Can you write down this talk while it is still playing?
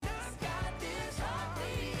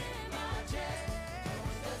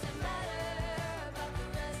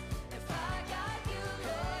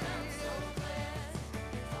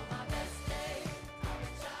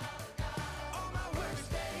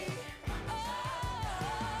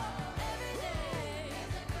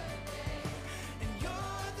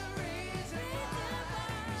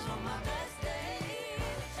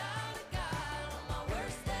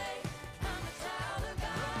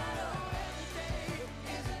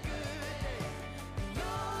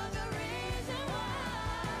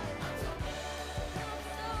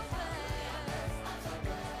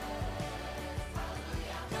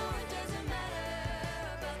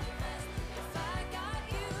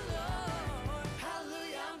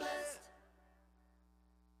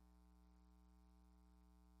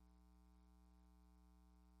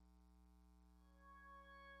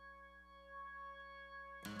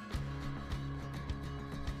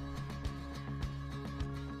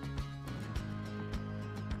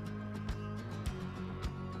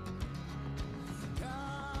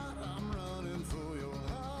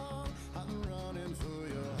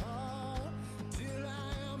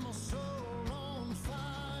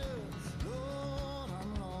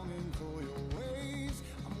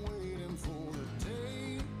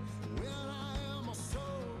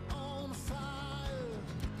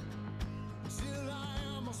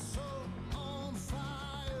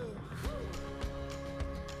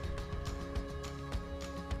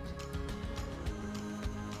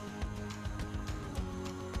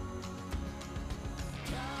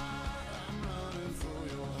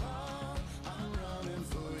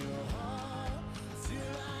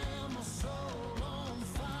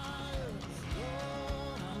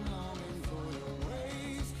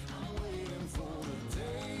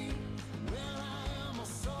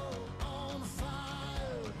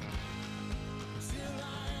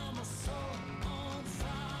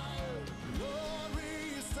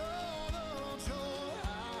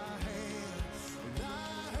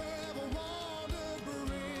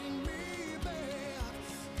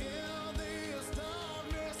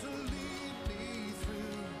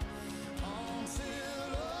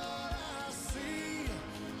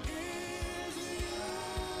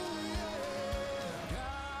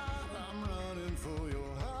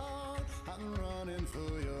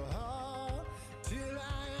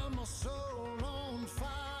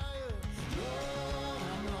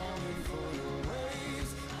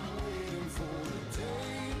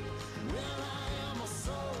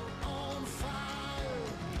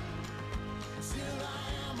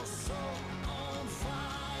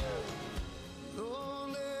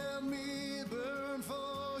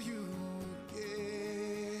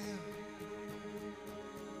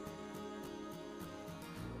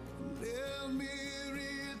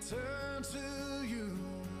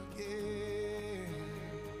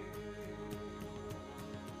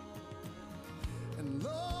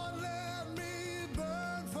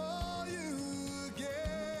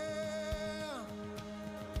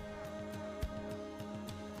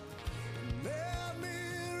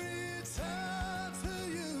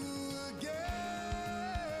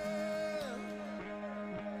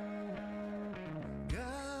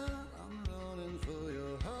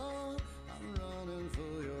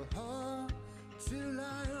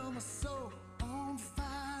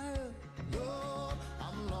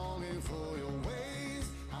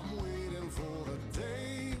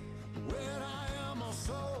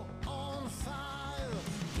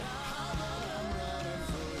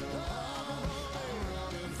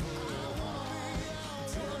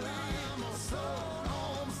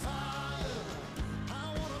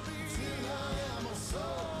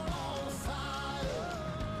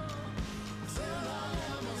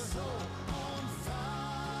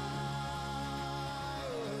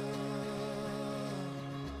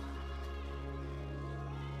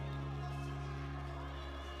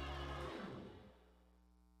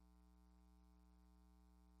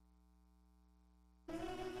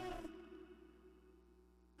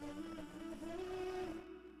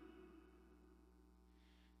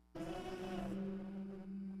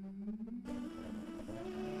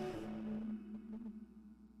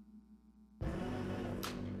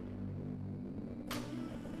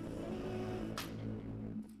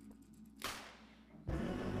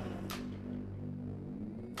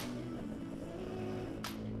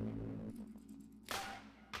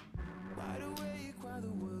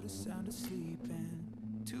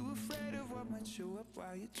might show up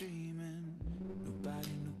while you're dreaming.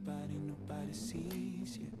 Nobody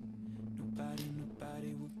sees you.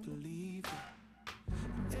 Nobody will believe you.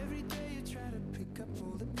 Every day you try to pick up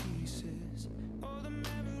all the pieces, all the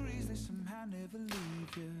memories, they somehow never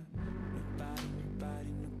leave you.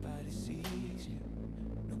 Nobody sees you.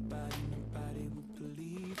 Nobody will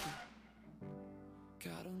believe you.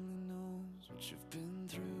 God only knows what you've been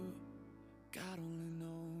through. God only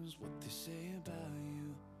knows what they say about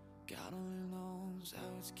you. God only knows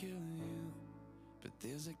how it's killing you. But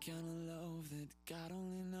there's a kind of love that God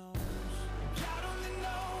only knows. God only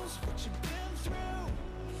knows what you've been through.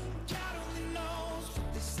 God only knows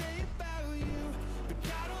what they say about you. But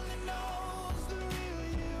God only knows the real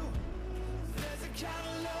you. There's a kind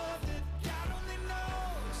of love that God only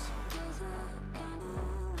knows.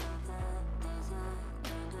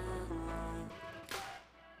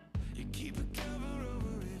 You keep a cover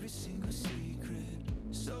over every single secret,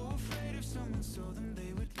 so afraid if someone saw them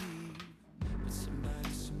they would leave. But somebody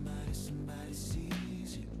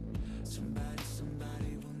sees you.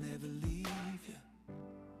 Somebody will never leave you.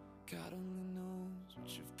 God only knows what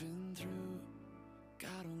you've been through.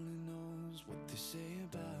 God only knows what they say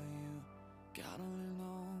about you. God only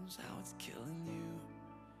knows how it's killing you.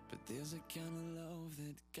 But there's a kind of love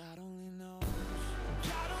that God only knows.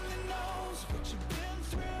 God only knows what you've been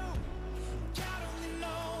through. God only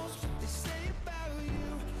knows what they say about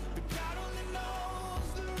you. But God only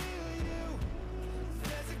knows the real you.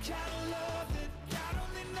 There's a kind of love that God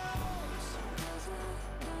only knows.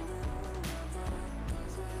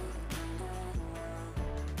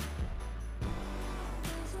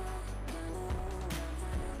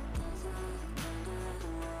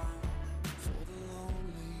 For the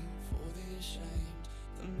lonely, for the ashamed,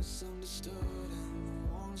 the misunderstood and the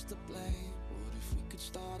ones to blame. What if we could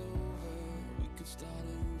start over? We could start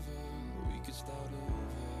over. We could start over.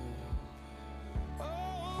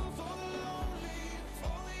 Oh, for the lonely,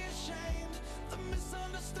 for the ashamed, the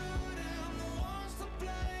misunderstood and the ones to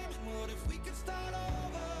blame. What if we could start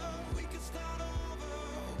over? We could start over.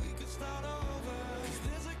 We could start over. 'Cause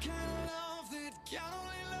there's a kind of love that God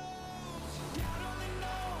only knows. God only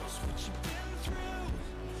knows what you've been through.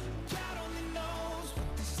 God only knows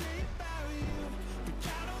what they say about you. But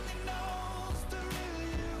God only knows the real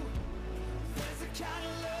you. There's a kind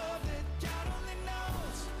of love that God only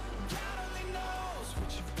knows. God only knows what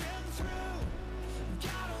you've been through.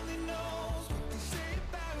 God only knows what they say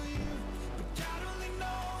about you. But God only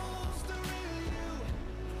knows the real you.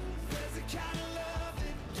 There's a kind of love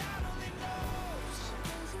that God only knows.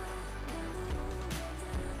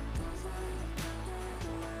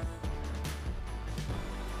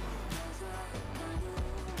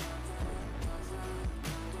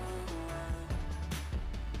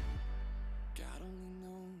 God only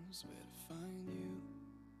knows where to find you.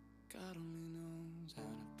 God only knows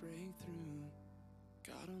how to break through.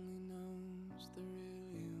 God only knows the real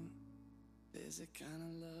you. There's a kind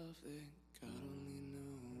of love that God only knows.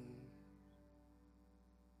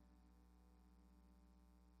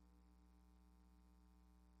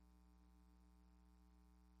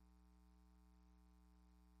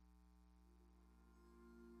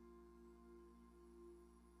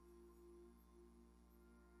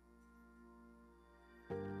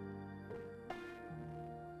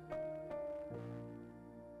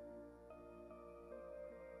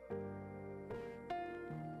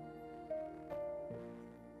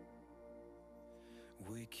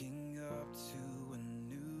 Waking up to a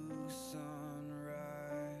new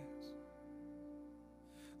sunrise,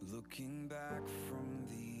 looking back from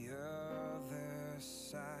the other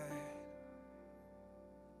side.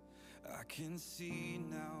 I can see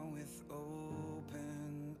now with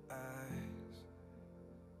open eyes.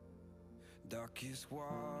 Darkest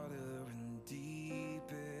water and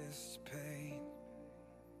deepest pain,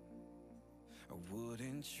 I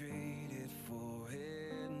wouldn't trade it for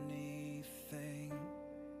anything.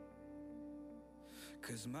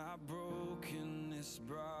 'Cause my brokenness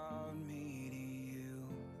brought me to you,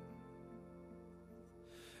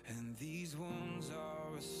 and these wounds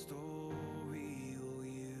are a story you'll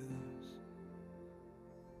use.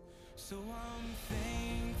 So I'm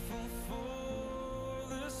thankful for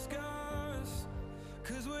the scars,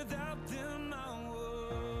 'cause without them I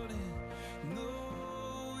wouldn't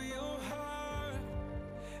know your heart.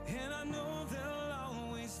 And I know they'll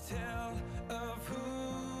always tell of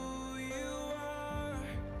who you are.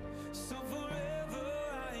 So forever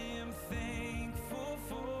I am thankful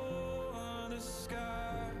for the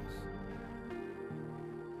scars.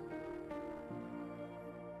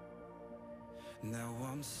 Now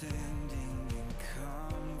I'm standing in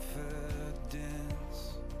confidence,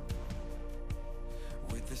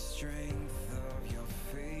 with the strength of your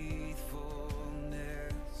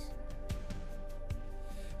faithfulness.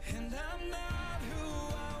 And I'm not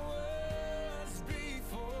who I was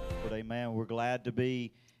before. Amen. We're glad to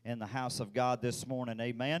be in the house of God this morning.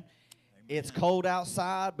 Amen. It's cold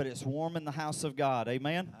outside, but it's warm in the house of God.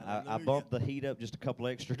 Amen. I bumped the heat up just a couple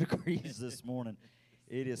extra degrees this morning.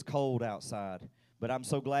 It is cold outside. But I'm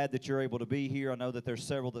so glad that you're able to be here. I know that there's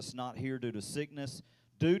several that's not here due to sickness,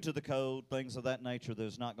 due to the cold, things of that nature.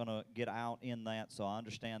 That's not going to get out in that, so I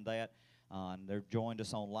understand that. And they've joined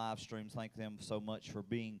us on live streams. Thank them so much for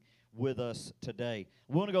being with us today.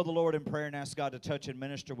 We want to go to the Lord in prayer and ask God to touch and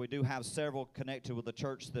minister. We do have several connected with the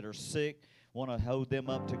church that are sick. Want to hold them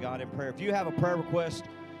up to God in prayer. If you have a prayer request,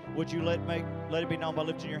 would you let it be known by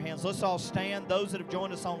lifting your hands? Let's all stand. Those that have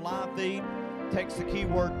joined us on live feed, text the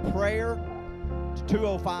keyword prayer to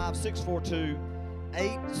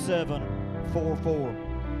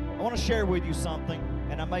 205-642-8744. I want to share with you something,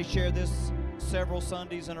 and I may share this several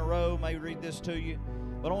Sundays in a row, may read this to you,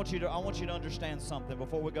 but I want you to understand something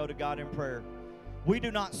before we go to God in prayer. We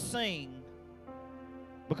do not sing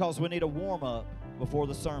because we need a warm-up before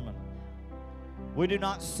the sermon. We do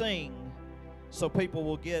not sing so people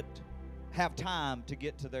will have time to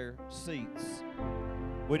get to their seats.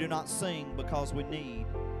 We do not sing because we need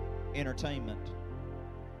entertainment.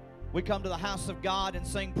 We come to the house of God and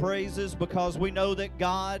sing praises because we know that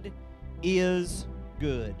God is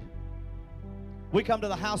good. We come to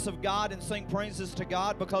the house of God and sing praises to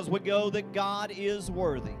God because we know that God is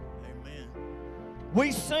worthy. Amen.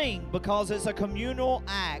 We sing because it's a communal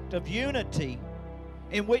act of unity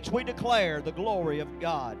in which we declare the glory of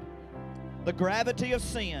God, the gravity of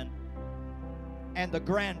sin, and the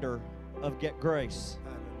grandeur of grace.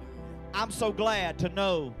 I'm so glad to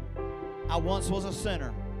know I once was a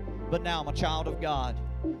sinner, but now I'm a child of God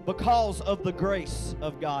because of the grace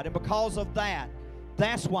of God. And because of that,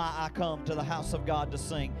 that's why I come to the house of God to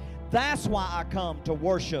sing. That's why I come to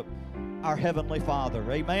worship our Heavenly Father.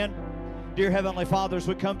 Amen. Dear Heavenly Father, as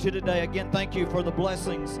we come to you today, again, thank you for the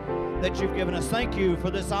blessings that you've given us. Thank you for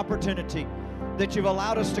this opportunity that you've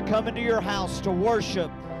allowed us to come into your house to worship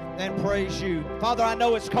and praise you. Father, I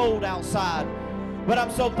know it's cold outside, but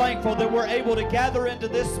I'm so thankful that we're able to gather into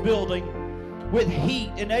this building with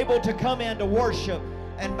heat and able to come in to worship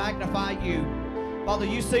and magnify you. Father,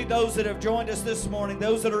 you see those that have joined us this morning,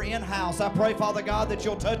 those that are in-house. I pray, Father God, that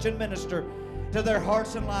you'll touch and minister to their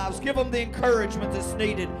hearts and lives. Give them the encouragement that's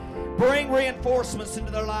needed. Bring reinforcements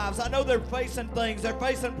into their lives. I know they're facing things. They're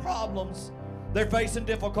facing problems. They're facing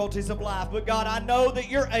difficulties of life. But God, I know that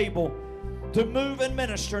you're able to move and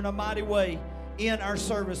minister in a mighty way in our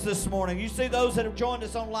service this morning. You see those that have joined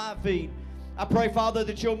us on live feed. I pray, Father,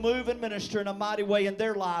 that you'll move and minister in a mighty way in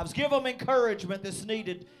their lives. Give them encouragement that's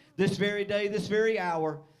needed this very day, this very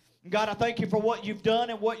hour. God, I thank you for what you've done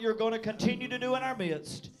and what you're going to continue to do in our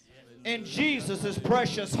midst. In Jesus'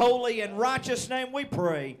 precious, holy, and righteous name we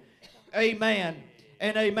pray. Amen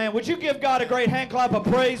and amen. Would you give God a great hand clap of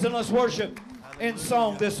praise and let's worship in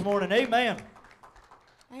song this morning. Amen.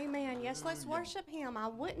 Amen. Yes, let's worship him. I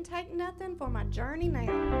wouldn't take nothing for my journey now.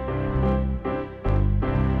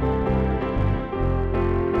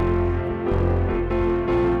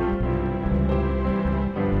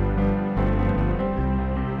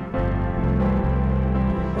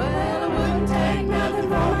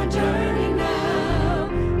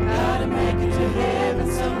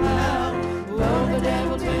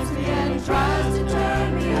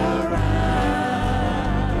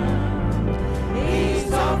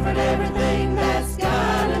 Everything that's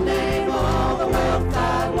got a name, all the wealth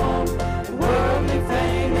I want.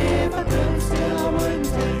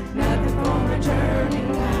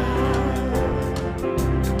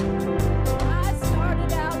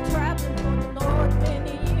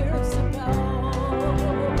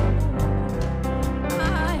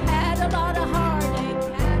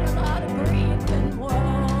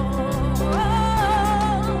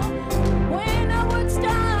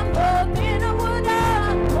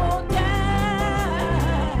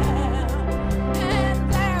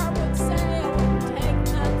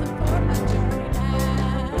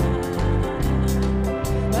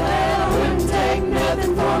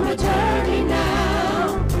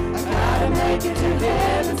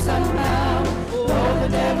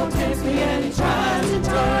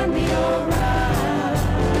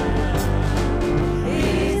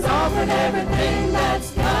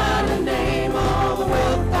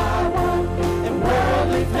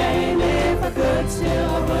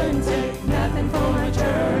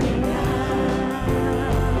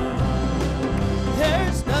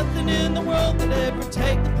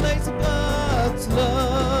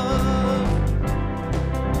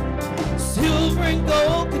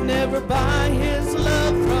 by His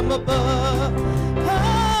love from above.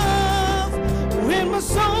 When my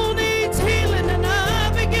soul needs healing and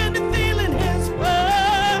I begin to feel in His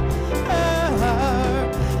power,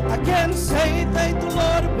 I can say thank the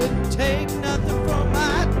Lord. It wouldn't take nothing from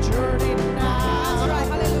my journey now. That's right.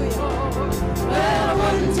 Hallelujah. Well, I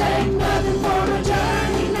wouldn't take nothing for my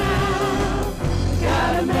journey now.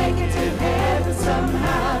 Gotta make it to heaven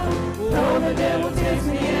somehow. Though the devil takes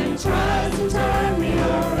me and tries to turn me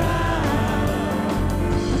around,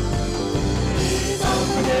 He's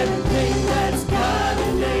offered everything that's got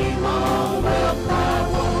a name on. Well, I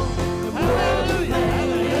won't.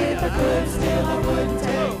 If I could still, I wouldn't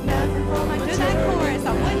take nothing for my Do journey. that chorus. I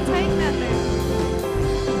wouldn't take nothing.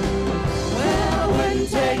 Well, I wouldn't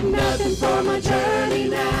take nothing for my journey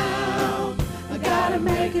now. I gotta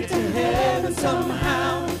make it to heaven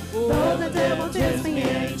somehow. Though the devil tempts me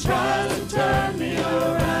and tries to turn me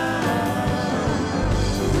around,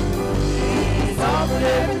 He's offered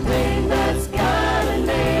everything that's got a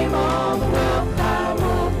name on. The wealth,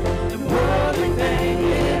 power, and worldly fame.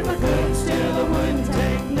 If I could still, I wouldn't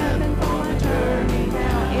take nothing for my journey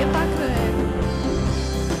now. If I could.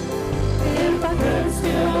 If I could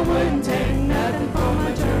still, I wouldn't take nothing for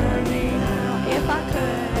my journey now. If I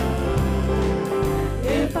could.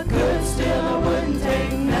 If I could still, I wouldn't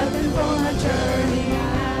take nothing for my journey now.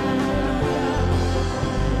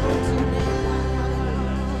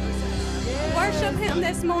 Worship Him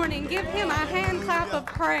this morning. Give Him a hand clap of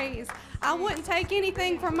praise. I wouldn't take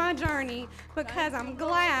anything for my journey because I'm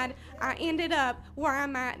glad I ended up where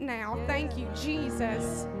I'm at now. Thank you,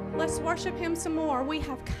 Jesus. Let's worship Him some more. We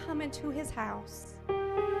have come into His house.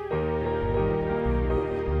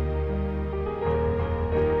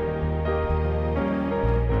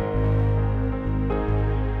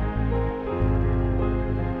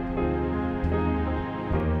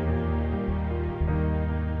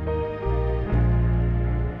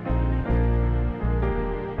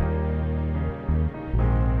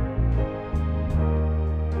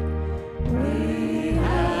 We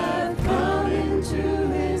have come into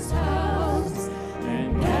His house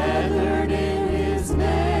and gathered in His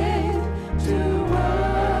name to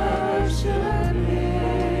worship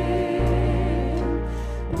Him.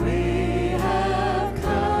 We have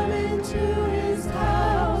come into His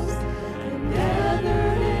house and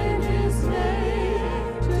gathered in His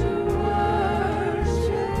name to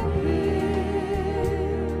worship Him.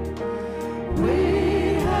 We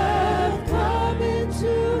have come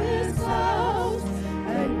into His house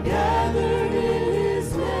and gathered in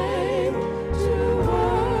His name to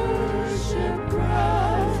worship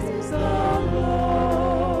Christ the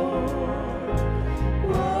Lord.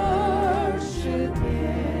 Worship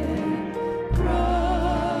Him,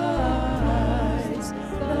 Christ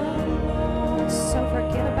the Lord. So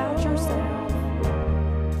forget about yourself.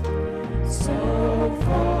 So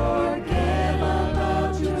forget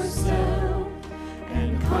about yourself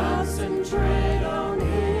and concentrate on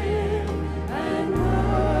Him and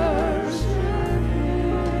worship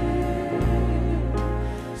Him.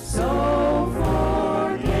 So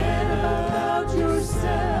forget about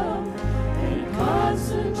yourself and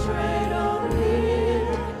concentrate on Him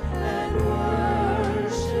and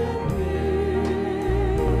worship Him.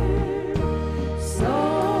 So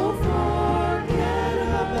forget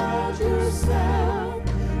about yourself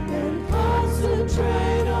and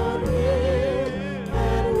concentrate on Him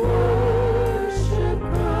and worship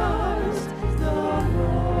Christ the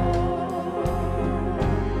Lord.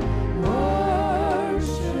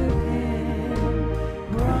 Worship Him,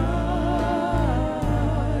 Christ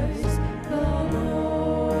the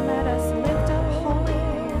Lord. Let us lift up holy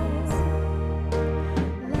hands.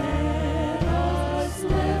 Let us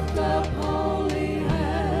lift up holy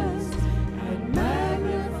hands and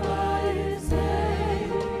magnify His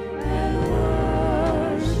name and worship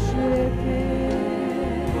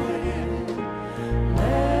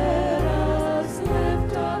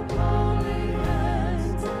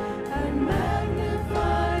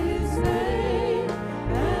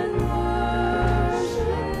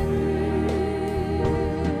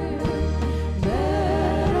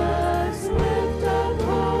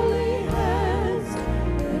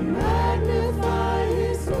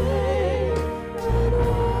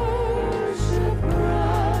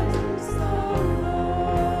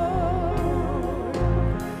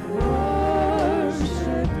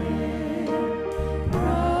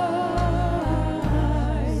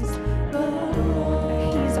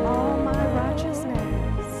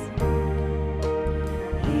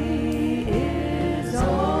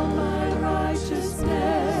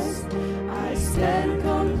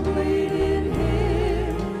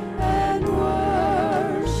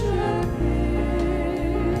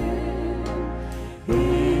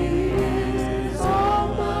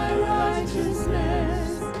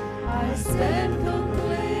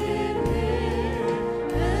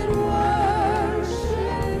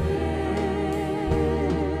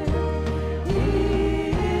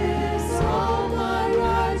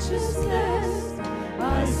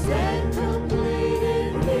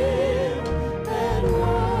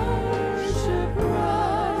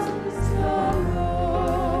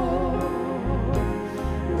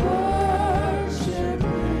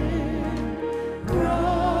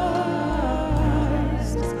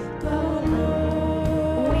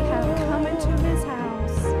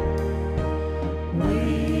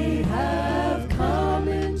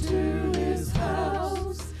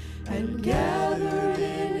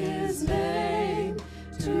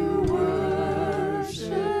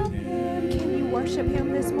worship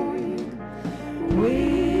him this morning.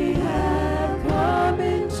 We have come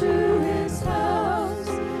into his house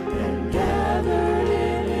and gathered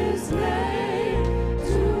in his name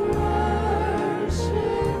to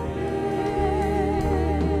worship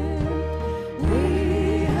him.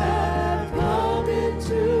 We have come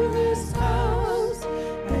into his house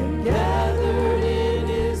and gathered in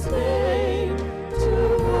his name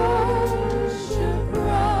to worship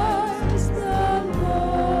Christ the Lord.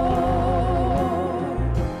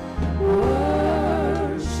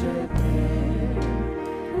 Worship him,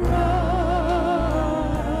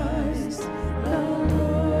 Christ the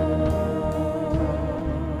Lord.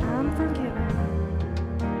 I'm forgiven.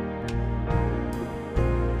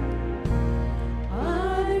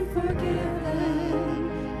 I'm forgiven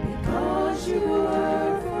because you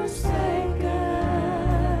were forsaken.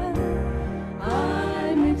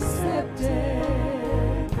 I'm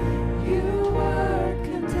accepted. You were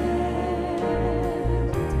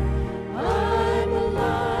condemned. I'm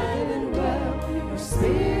alive and well. Your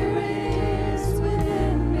spirit is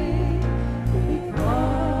within me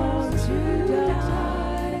because you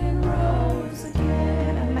died and rose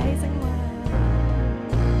again. Amazing love.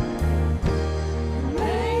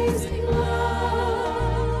 Amazing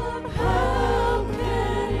love, how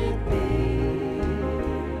can it be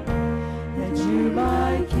that you,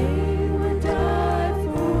 my King, would die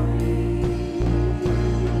for me?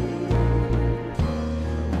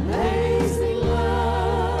 Amazing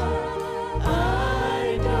love,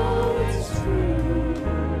 I know it's true.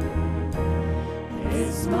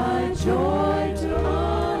 It's my joy to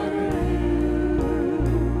honor you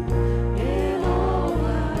in all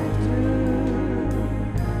I do.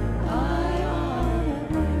 I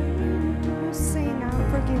honor you. Sing,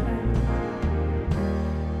 I'm forgiven.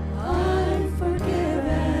 I'm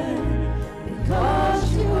forgiven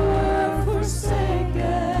because you were forsaken.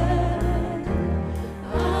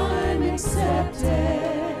 I'm accepted.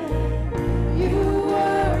 You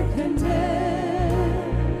were condemned.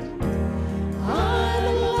 I'm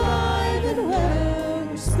alive and well.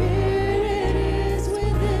 Your spirit is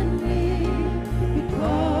within me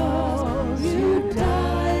because you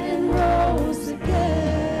died and rose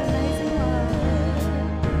again.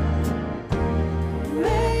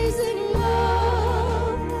 Amazing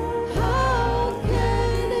love, how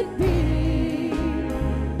can it be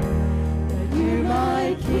that you,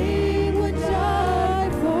 my King, would die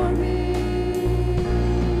for me?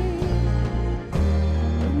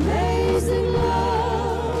 Amazing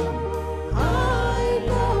love, I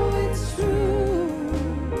know it's true.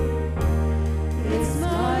 It's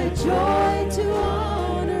my joy to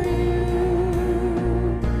honor you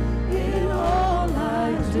in all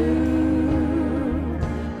I do.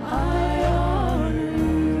 I honor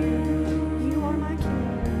you. You are my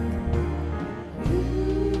King. You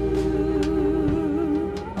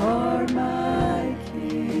are my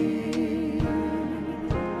King.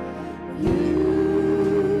 You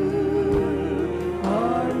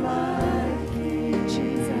are my King.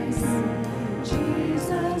 Jesus.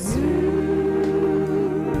 Jesus, you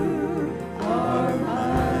are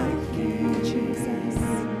my King. Jesus.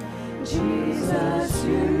 Jesus,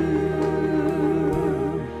 you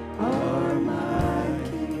are my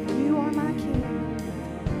King. You are my King.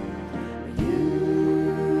 You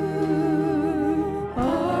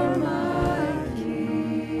are my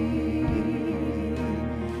King.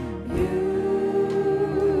 You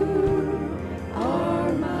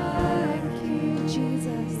are my King.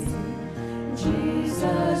 Jesus.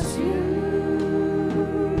 Jesus, you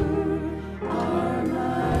are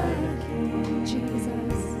my King.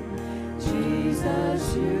 Jesus. Jesus,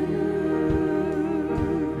 you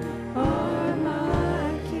are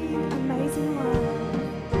my King. Amazing love.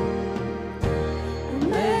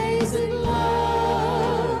 Amazing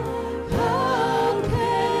love, how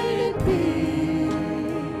can it be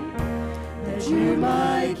that you,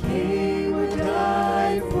 my King, would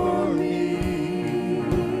die for me?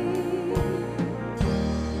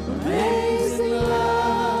 Amazing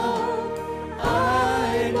love,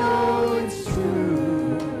 I know it's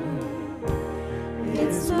true.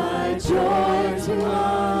 It's my joy to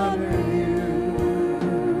honor you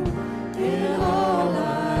in all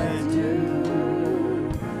I do.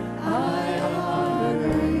 I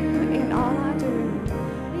honor you In all I do.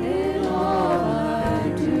 in all I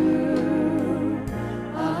do.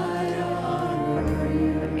 I honor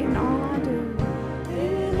you In all I do.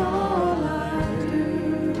 in all I do.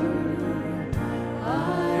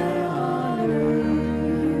 I honor you.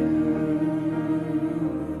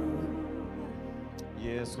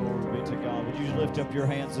 Yes, glory be to God. Would you lift up your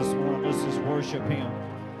hands this morning? Let's just worship him.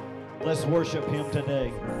 Let's worship him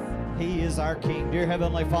today. He is our King. Dear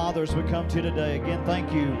Heavenly Father, as we come to you today, again,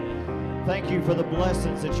 thank you. Thank you for the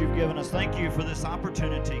blessings that you've given us. Thank you for this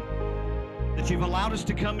opportunity that you've allowed us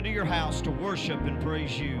to come into your house to worship and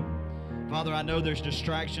praise you. Father, I know there's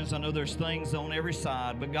distractions. I know there's things on every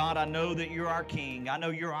side. But God, I know that you're our King. I know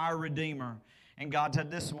you're our Redeemer. And God,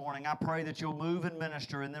 this morning, I pray that you'll move and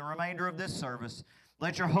minister in the remainder of this service.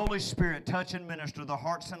 Let your Holy Spirit touch and minister the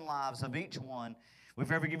hearts and lives of each one. We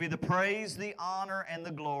forever give you the praise, the honor, and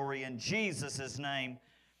the glory. In Jesus' name,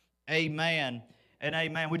 amen and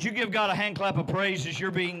amen. Would you give God a hand clap of praise as you're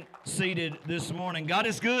being seated this morning? God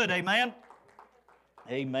is good, amen?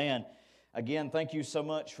 Amen. Again, thank you so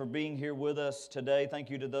much for being here with us today. Thank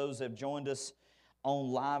you to those that have joined us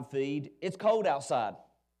on live feed. It's cold outside.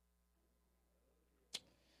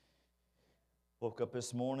 Woke up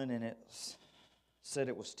this morning and it said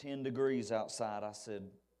it was 10 degrees outside. I said,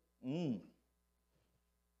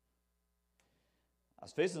 I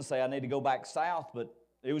was fixing to say I need to go back south, but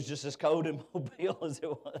it was just as cold in Mobile as it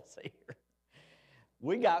was here.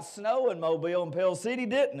 We got snow in Mobile and Pell City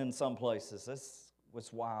didn't in some places. This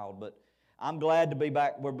was wild, but I'm glad to be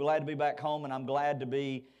back. We're glad to be back home, and I'm glad to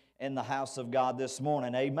be in the house of God this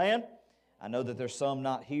morning. Amen? I know that there's some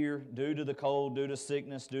not here due to the cold, due to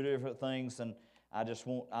sickness, due to different things, and I'm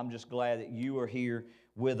just glad that you are here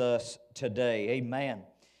with us today. Amen.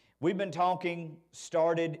 We've been talking,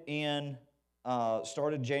 started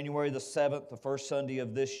January the 7th, the first Sunday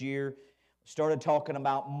of this year. Started talking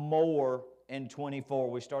about more in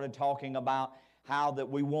 24. We started talking about how that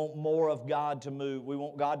we want more of God to move. We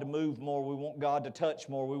want God to move more. We want God to touch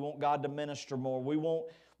more. We want God to minister more. We want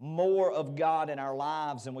more of God in our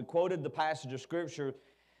lives. And we quoted the passage of Scripture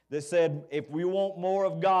that said, if we want more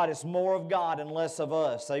of God, it's more of God and less of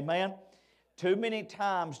us. Amen? Too many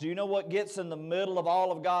times, do you know what gets in the middle of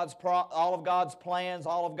all of God's plans,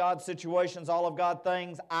 all of God's situations, all of God's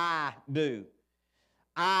things? I do.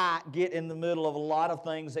 I get in the middle of a lot of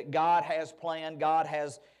things that God has planned, God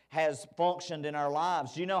has functioned in our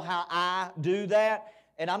lives. Do you know how I do that?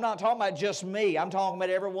 And I'm not talking about just me. I'm talking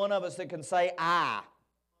about every one of us that can say I.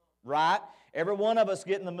 Right? Every one of us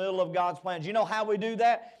get in the middle of God's plans. You know how we do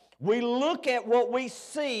that? We look at what we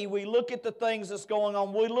see. We look at the things that's going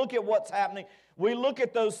on. We look at what's happening. We look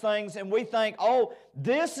at those things and we think, oh,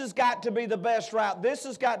 this has got to be the best route. This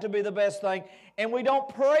has got to be the best thing. And we don't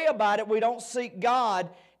pray about it. We don't seek God.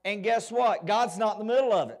 And guess what? God's not in the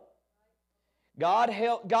middle of it.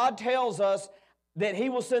 God tells us that He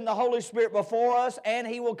will send the Holy Spirit before us and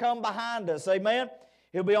He will come behind us. Amen?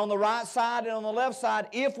 He'll be on the right side and on the left side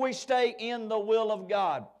if we stay in the will of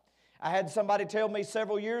God. I had somebody tell me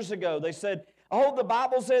several years ago, they said, oh, the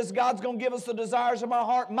Bible says God's going to give us the desires of our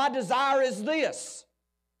heart. My desire is this.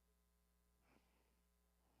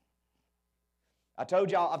 I've told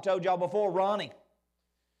y'all before, Ronnie.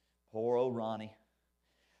 Poor old Ronnie.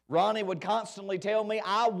 Ronnie would constantly tell me,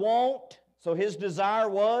 I want, so his desire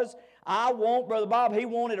was, I want, Brother Bob, he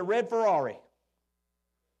wanted a red Ferrari.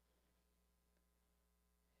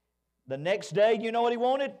 The next day, you know what he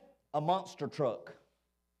wanted? A monster truck.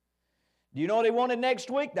 Do you know what he wanted next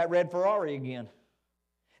week? That red Ferrari again.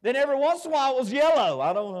 Then every once in a while it was yellow.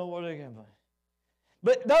 I don't know what it can be.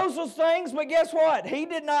 But those was things, but guess what? He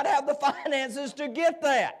did not have the finances to get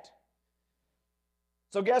that.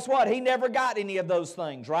 So guess what? He never got any of those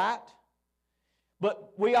things, right?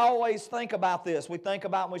 But we always think about this. We think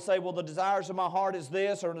about and we say, well, the desires of my heart is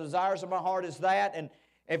this or the desires of my heart is that. And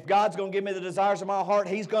if God's going to give me the desires of my heart,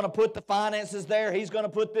 He's going to put the finances there. He's going to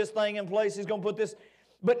put this thing in place. He's going to put this.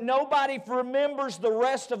 But nobody remembers the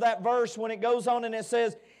rest of that verse when it goes on and it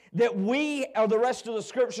says that we, or the rest of the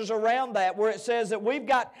scriptures around that, where it says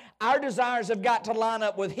that our desires have got to line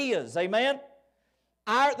up with His. Amen?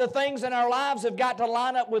 The things in our lives have got to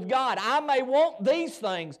line up with God. I may want these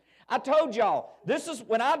things. I told y'all, this is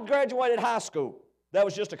when I graduated high school. That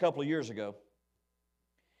was just a couple of years ago.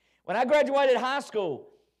 When I graduated high school,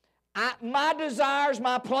 my desires,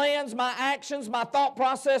 my plans, my actions, my thought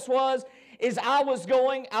process I was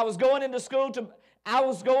going into school I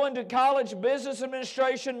was going to college, business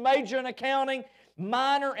administration, major in accounting,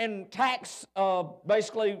 minor in tax,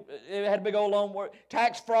 basically it had a big old long word,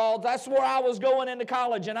 tax fraud. That's where I was going into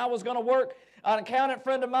college, and I was going to work. An accountant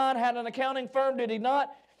friend of mine had an accounting firm, did he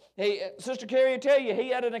not? Sister Carrie will tell you, he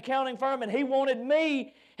had an accounting firm, and he wanted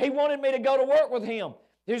me to go to work with him.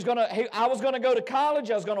 I was going to go to college,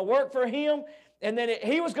 I was going to work for him, and then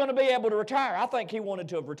he was going to be able to retire. I think he wanted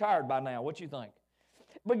to have retired by now. What you think?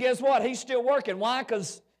 But guess what? He's still working. Why?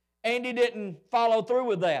 Because Andy didn't follow through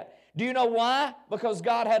with that. Do you know why? Because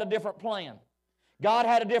God had a different plan. God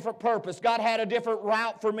had a different purpose. God had a different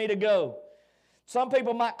route for me to go. Some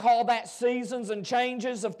people might call that seasons and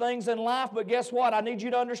changes of things in life, but guess what? I need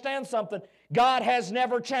you to understand something. God has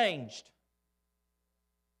never changed.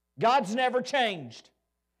 God's never changed.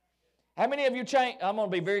 How many of you changed? I'm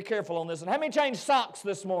going to be very careful on this. And how many changed socks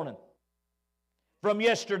this morning from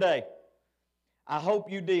yesterday? I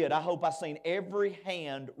hope you did. I hope I seen every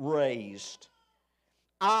hand raised.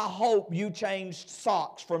 I hope you changed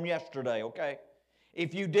socks from yesterday, okay?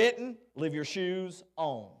 If you didn't, leave your shoes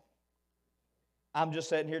on. I'm just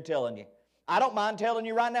sitting here telling you. I don't mind telling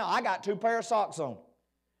you right now, I got 2 pair of socks on.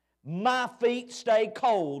 My feet stay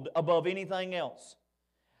cold above anything else.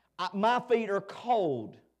 My feet are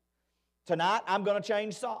cold. Tonight, I'm going to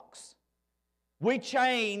change socks. We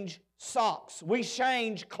change socks. We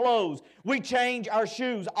change clothes. We change our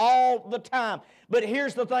shoes all the time. But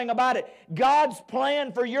here's the thing about it. God's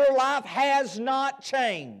plan for your life has not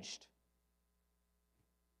changed.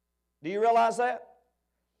 Do you realize that?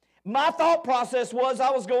 My thought process was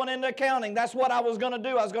I was going into accounting. That's what I was going to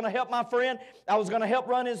do. I was going to help my friend. I was going to help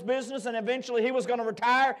run his business, and eventually he was going to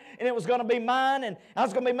retire, and it was going to be mine, and I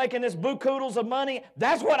was going to be making this buku-doodles of money.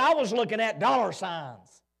 That's what I was looking at, dollar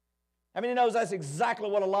signs. How many knows that's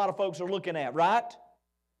exactly what a lot of folks are looking at, right?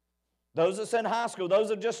 Those that's in high school, those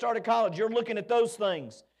that just started college, you're looking at those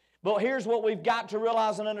things. But here's what we've got to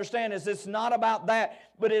realize and understand is it's not about that,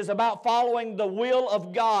 but it's about following the will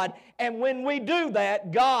of God. And when we do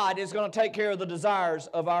that, God is going to take care of the desires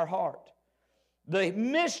of our heart. The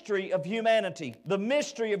mystery of humanity, the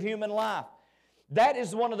mystery of human life, that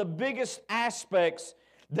is one of the biggest aspects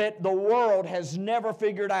that the world has never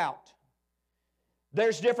figured out.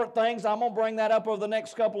 There's different things. I'm going to bring that up over the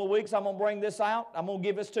next couple of weeks. I'm going to bring this out. I'm going to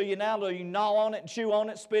give this to you now. You gnaw on it and chew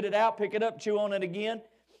on it, spit it out, pick it up, chew on it again.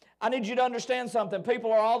 I need you to understand something.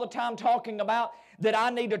 People are all the time talking about that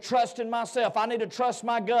I need to trust in myself. I need to trust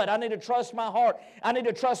my gut. I need to trust my heart. I need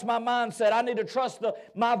to trust my mindset. I need to trust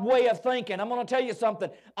my way of thinking. I'm going to tell you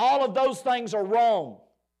something. All of those things are wrong.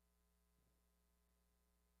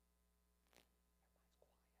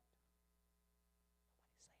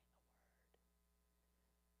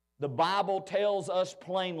 The Bible tells us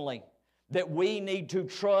plainly that we need to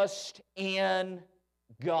trust in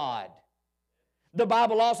God. The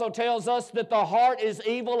Bible also tells us that the heart is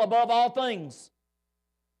evil above all things.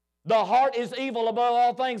 The heart is evil above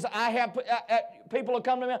all things. I have people who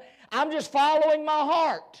come to me, I'm just following my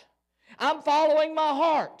heart. I'm following my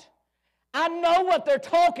heart. I know what they're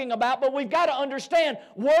talking about, but we've got to understand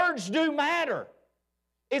words do matter.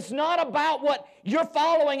 It's not about what you're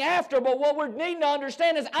following after, but what we need to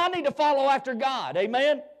understand is I need to follow after God.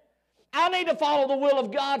 Amen? I need to follow the will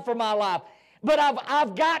of God for my life. But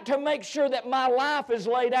I've got to make sure that my life is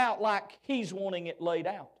laid out like He's wanting it laid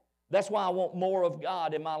out. That's why I want more of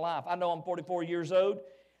God in my life. I know I'm 44 years old,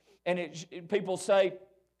 and people say,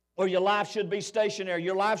 well, your life should be stationary.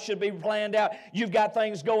 Your life should be planned out. You've got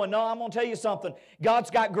things going. No, I'm going to tell you something.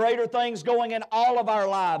 God's got greater things going in all of our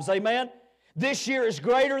lives. Amen? This year is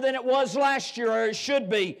greater than it was last year, or it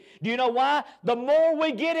should be. Do you know why? The more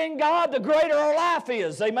we get in God, the greater our life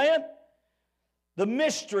is. Amen? The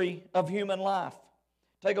mystery of human life.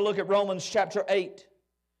 Take a look at Romans chapter 8,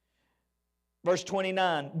 verse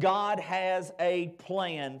 29. God has a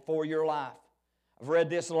plan for your life. I've read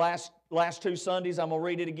this the last 2 Sundays. I'm going to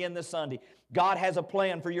read it again this Sunday. God has a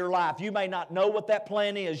plan for your life. You may not know what that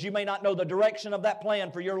plan is. You may not know the direction of that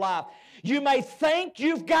plan for your life. You may think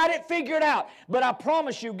you've got it figured out, but I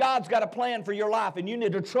promise you God's got a plan for your life, and you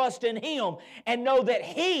need to trust in Him and know that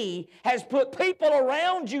He has put people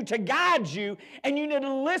around you to guide you, and you need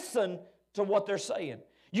to listen to what they're saying.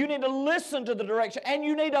 You need to listen to the direction, and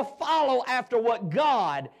you need to follow after what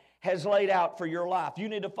God has laid out for your life. You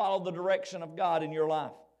need to follow the direction of God in your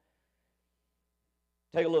life.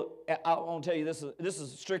 Take a look. I want to tell you, this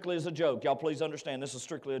is strictly as a joke. Y'all please understand, this is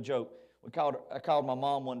strictly a joke. I called my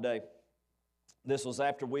mom one day. This was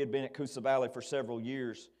after we had been at Coosa Valley for several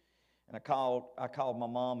years. And I called my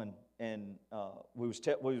mom, and we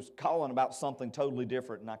was calling about something totally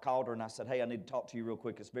different. And I called her and I said, hey, I need to talk to you real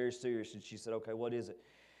quick. It's very serious. And she said, okay, what is it?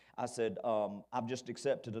 I said, I've just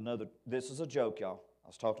accepted another, this is a joke, y'all. I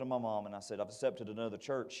was talking to my mom and I said, I've accepted another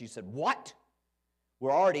church. She said, what?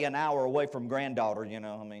 We're already an hour away from granddaughter, you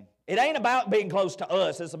know. I mean, it ain't about being close to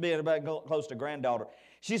us. It's about being close to granddaughter.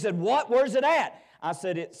 She said, what? Where's it at? I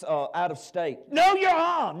said, it's out of state. No, you're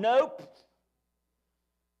on. Nope.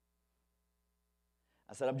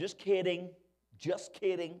 I said, I'm just kidding. Just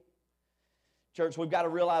kidding. Church, we've got to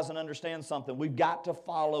realize and understand something. We've got to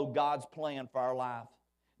follow God's plan for our life.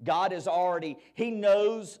 God is already, He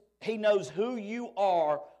knows who you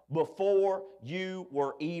are before you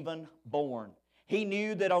were even born. He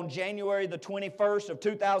knew that on January the 21st of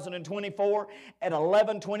 2024 at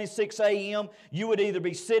 11:26 a.m., you would either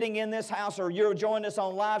be sitting in this house or you're joining us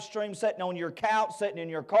on live stream, sitting on your couch, sitting in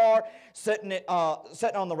your car, sitting in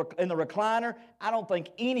the recliner. I don't think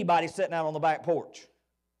anybody's sitting out on the back porch.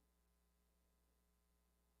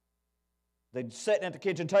 They're sitting at the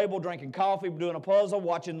kitchen table, drinking coffee, doing a puzzle,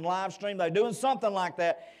 watching live stream. They're doing something like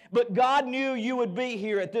that. But God knew you would be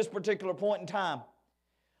here at this particular point in time.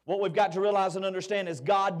 What we've got to realize and understand is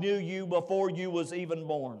God knew you before you was even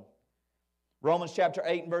born. Romans chapter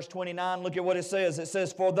 8 and verse 29, look at what it says. It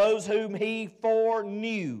says, for those whom He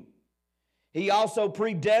foreknew, He also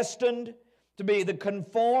predestined to be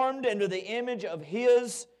conformed into the image of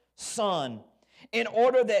His Son, in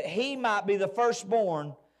order that He might be the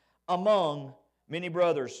firstborn among many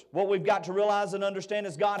brothers. What we've got to realize and understand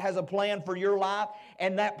is God has a plan for your life,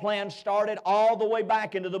 and that plan started all the way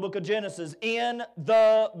back into the book of Genesis. In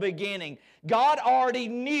the beginning, God already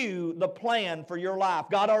knew the plan for your life.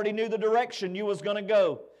 God already knew the direction you was going to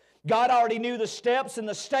go. God already knew the steps and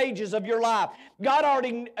the stages of your life. God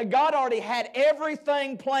already had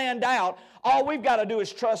everything planned out. All we've got to do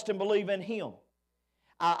is trust and believe in Him.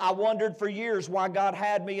 I wondered for years why God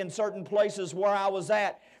had me in certain places where I was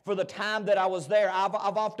at for the time that I was there. I've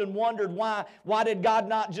often wondered why did God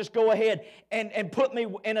not just go ahead and put me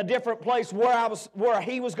in a different place where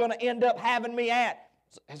He was going to end up having me at.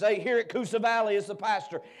 Say, here at Coosa Valley as the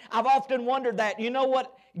pastor. I've often wondered that. You know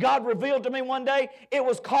what God revealed to me one day? It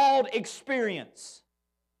was called experience.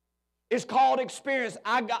 It's called experience.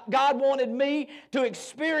 God wanted me to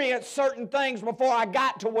experience certain things before I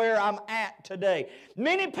got to where I'm at today.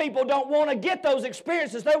 Many people don't want to get those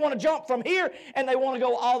experiences. They want to jump from here and they want to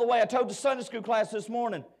go all the way. I told the Sunday school class this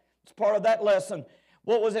morning. It's part of that lesson.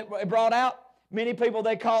 What was it brought out? Many people,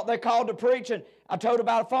 they called to preach, and I told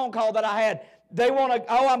about a phone call that I had. They want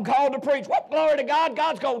to, I'm called to preach. What, glory to God,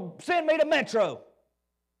 God's going to send me to Metro.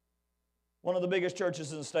 One of the biggest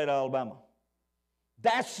churches in the state of Alabama.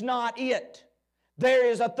 That's not it. There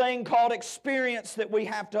is a thing called experience that we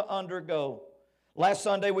have to undergo. Last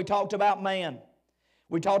Sunday we talked about man.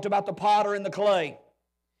 We talked about the potter and the clay.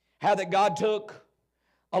 How that God took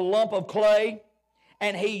a lump of clay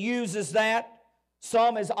and He uses that.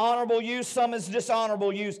 Some is honorable use, some is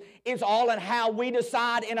dishonorable use. It's all in how we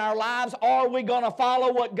decide in our lives. Are we going to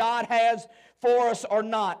follow what God has for us or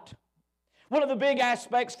not? One of the big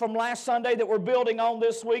aspects from last Sunday that we're building on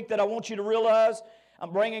this week that I want you to realize,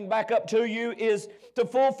 I'm bringing back up to you, is to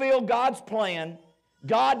fulfill God's plan.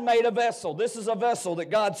 God made a vessel. This is a vessel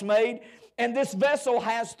that God's made, and this vessel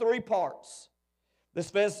has three parts.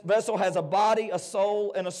 This vessel has a body, a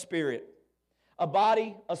soul, and a spirit. A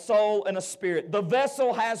body, a soul, and a spirit. The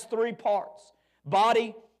vessel has three parts: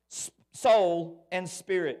 body, soul, and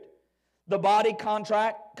spirit. The body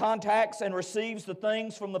contacts and receives the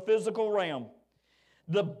things from the physical realm.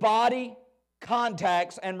 The body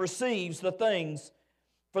contacts and receives the things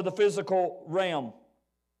for the physical realm.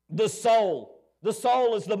 The soul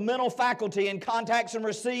is the mental faculty and contacts and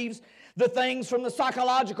receives the things from the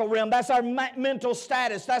psychological realm. That's our mental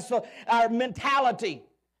status. That's our mentality.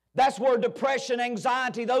 That's where depression,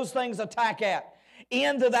 anxiety, those things attack at.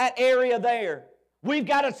 Into that area there. We've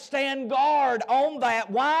got to stand guard on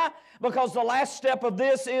that. Why? Because the last step of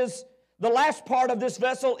this is, the last part of this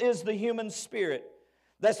vessel is the human spirit.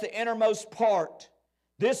 That's the innermost part.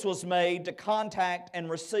 This was made to contact and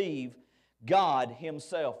receive God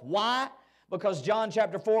Himself. Why? Because John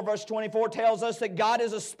chapter 4 verse 24 tells us that God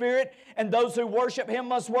is a spirit, and those who worship Him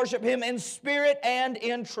must worship Him in spirit and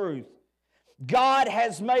in truth. God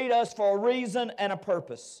has made us for a reason and a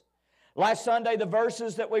purpose. Last Sunday, the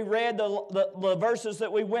verses that we read, the verses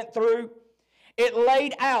that we went through, it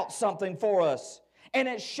laid out something for us. And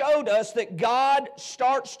it showed us that God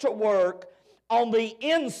starts to work on the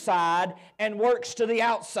inside and works to the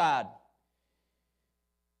outside.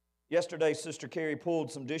 Yesterday, Sister Carrie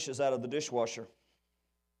pulled some dishes out of the dishwasher.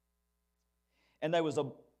 And there was a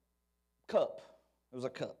cup. It was a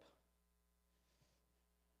cup.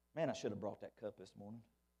 Man, I should have brought that cup this morning.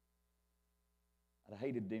 I'd have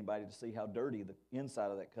hated anybody to see how dirty the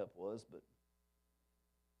inside of that cup was, but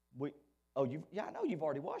I know you've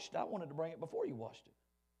already washed it. I wanted to bring it before you washed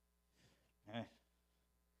it.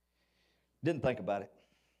 Didn't think about it.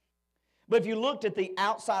 But if you looked at the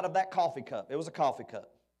outside of that coffee cup, it was a coffee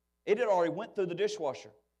cup. It had already went through the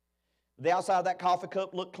dishwasher. The outside of that coffee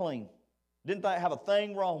cup looked clean. Didn't have a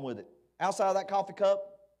thing wrong with it. Outside of that coffee cup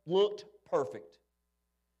looked perfect.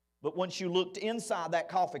 But once you looked inside that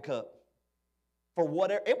coffee cup, for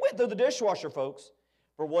whatever, it went through the dishwasher, folks.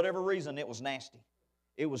 For whatever reason, it was nasty.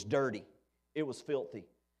 It was dirty. It was filthy.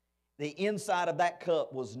 The inside of that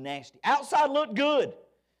cup was nasty. Outside looked good,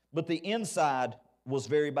 but the inside was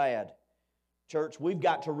very bad. Church, we've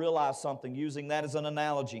got to realize something using that as an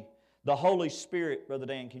analogy. The Holy Spirit, Brother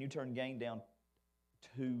Dan, can you turn gain down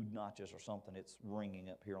 2 notches or something? It's ringing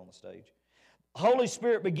up here on the stage. Holy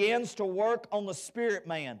Spirit begins to work on the spirit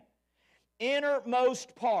man,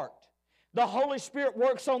 innermost part. The Holy Spirit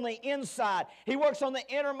works on the inside. He works on the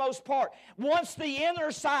innermost part. Once the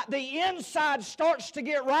inside starts to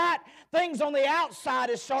get right, things on the outside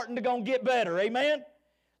is starting to go get better. Amen?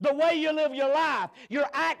 The way you live your life, your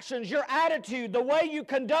actions, your attitude, the way you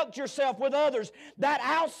conduct yourself with others, that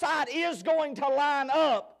outside is going to line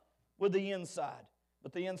up with the inside.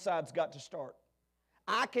 But the inside's got to start.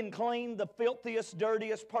 I can clean the filthiest,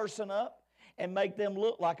 dirtiest person up and make them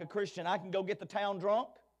look like a Christian. I can go get the town drunk.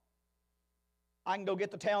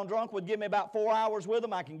 Would give me about 4 hours with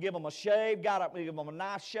them. I can give them a shave, give them a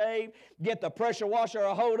nice shave, get the pressure washer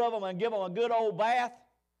a hold of them and give them a good old bath.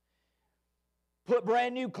 Put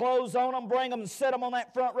brand new clothes on them, bring them and set them on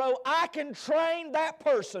that front row. I can train that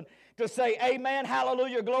person to say amen,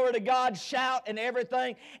 hallelujah, glory to God, shout and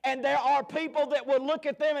everything. And there are people that will look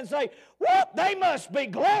at them and say, well, they must be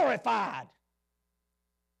glorified.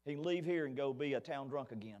 He can leave here and go be a town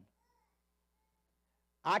drunk again.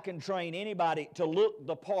 I can train anybody to look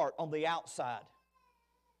the part on the outside.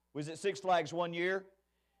 Was at Six Flags one year.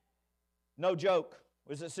 No joke.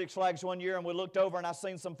 Was at Six Flags one year and we looked over and I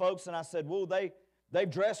seen some folks and I said, whoa, they've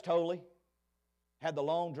dressed holy. Had the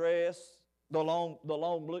long dress, the long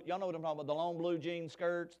blue, y'all know what I'm talking about, the long blue jean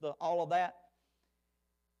skirts, all of that.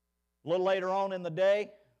 A little later on in the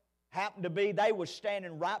day, happened to be, they was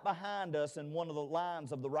standing right behind us in one of the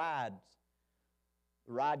lines of the rides.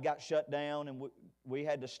 The ride got shut down and we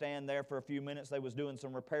had to stand there for a few minutes. They was doing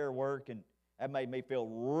some repair work and that made me feel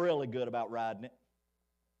really good about riding it.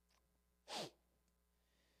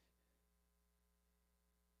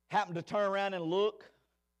 Happened to turn around and look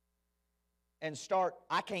and start,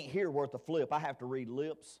 I can't hear worth a flip. I have to read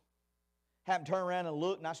lips. Happened to turn around and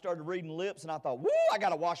look and I started reading lips and I thought, woo, I got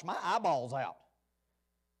to wash my eyeballs out.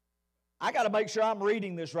 I got to make sure I'm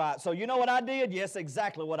reading this right. So you know what I did? Yes,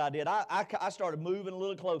 exactly what I did. I started moving a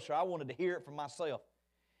little closer. I wanted to hear it for myself.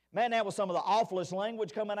 Man, that was some of the awfulest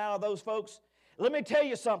language coming out of those folks. Let me tell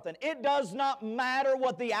you something. It does not matter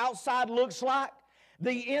what the outside looks like.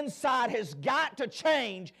 The inside has got to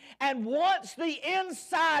change. And once the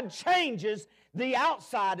inside changes, the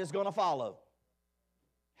outside is going to follow.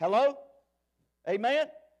 Hello? Amen?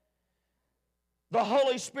 The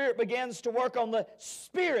Holy Spirit begins to work on the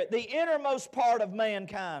spirit, the innermost part of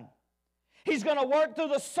mankind. He's going to work through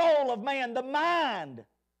the soul of man, the mind.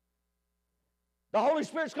 The Holy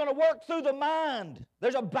Spirit's going to work through the mind.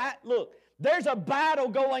 There's a battle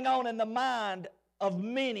going on in the mind of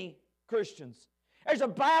many Christians. There's a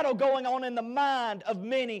battle going on in the mind of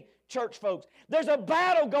many church folks. There's a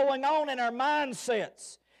battle going on in our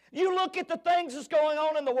mindsets. You look at the things that's going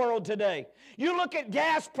on in the world today. You look at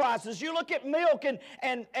gas prices. You look at milk and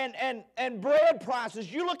bread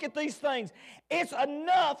prices. You look at these things. It's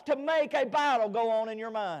enough to make a battle go on in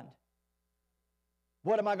your mind.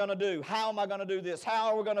 What am I going to do? How am I going to do this? How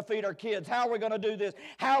are we going to feed our kids? How are we going to do this?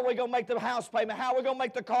 How are we going to make the house payment? How are we going to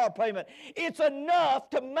make the car payment? It's enough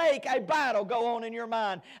to make a battle go on in your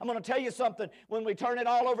mind. I'm going to tell you something. When we turn it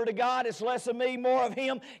all over to God, it's less of me, more of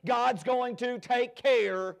Him. God's going to take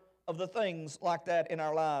care of the things like that in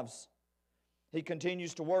our lives. He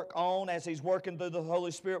continues to work on as He's working through the Holy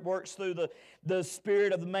Spirit, works through the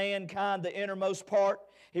spirit of mankind, the innermost part.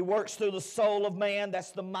 He works through the soul of man. That's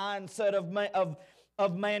the mindset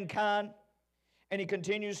of mankind, and He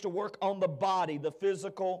continues to work on the body, the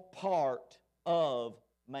physical part of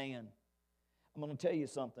man. I'm going to tell you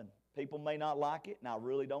something. People may not like it, and I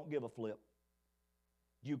really don't give a flip.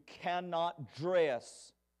 You cannot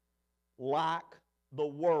dress like the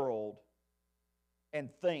world and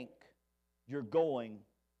think you're going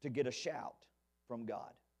to get a shout from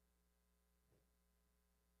God.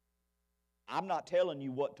 I'm not telling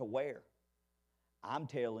you what to wear. I'm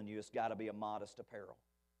telling you, it's got to be a modest apparel.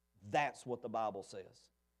 That's what the Bible says.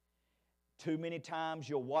 Too many times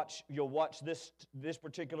you'll watch this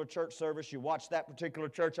particular church service, you watch that particular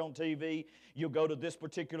church on TV, you'll go to this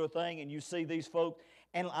particular thing and you see these folks.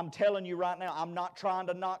 And I'm telling you right now, I'm not trying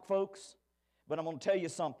to knock folks, but I'm going to tell you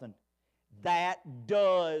something. That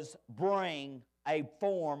does bring a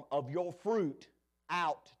form of your fruit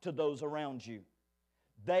out to those around you.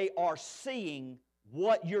 They are seeing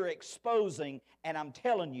what you're exposing, and I'm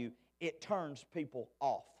telling you, it turns people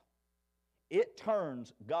off. It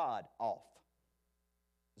turns God off.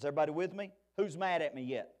 Is everybody with me? Who's mad at me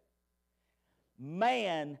yet?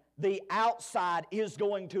 man, the outside is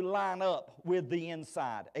going to line up with the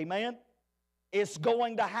inside. Amen? It's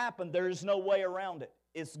going to happen. There is no way around it.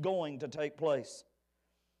 It's going to take place.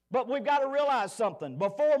 But we've got to realize something.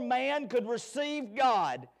 Before man could receive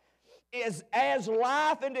God as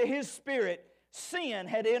life into his spirit, sin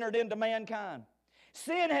had entered into mankind.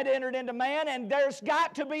 Sin had entered into man, and there's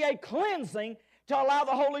got to be a cleansing to allow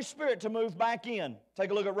the Holy Spirit to move back in.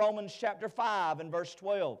 Take a look at Romans chapter 5 and verse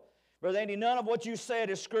 12. Brother Andy, none of what you said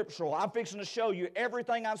is scriptural. I'm fixing to show you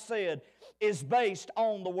everything I've said is based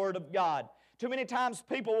on the Word of God. Too many times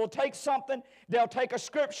people will take something, they'll take a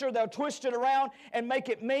scripture, they'll twist it around and make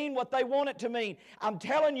it mean what they want it to mean. I'm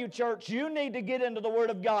telling you, church, you need to get into the Word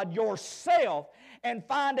of God yourself and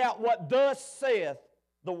find out what thus saith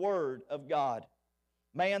the Word of God.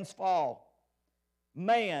 Man's fall.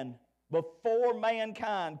 Man, before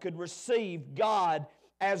mankind could receive God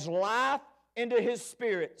as life into his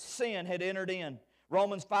spirit, sin had entered in.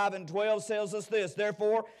 Romans 5 and 12 tells us this,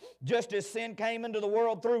 therefore, just as sin came into the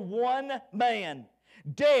world through one man,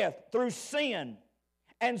 death through sin,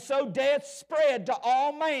 and so death spread to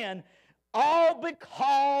all man, all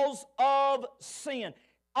because of sin.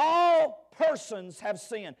 All persons have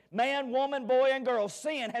sinned. Man, woman, boy, and girl.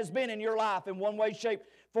 Sin has been in your life in one way, shape,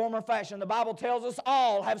 form, or fashion. The Bible tells us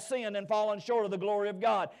all have sinned and fallen short of the glory of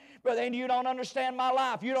God. Brother, and you don't understand my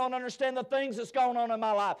life. You don't understand the things that's going on in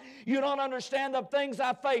my life. You don't understand the things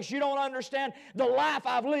I face. You don't understand the life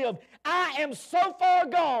I've lived. I am so far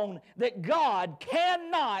gone that God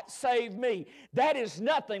cannot save me. That is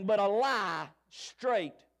nothing but a lie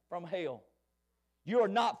straight from hell. You are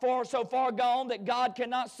not so far gone that God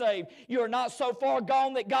cannot save. You are not so far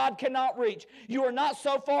gone that God cannot reach. You are not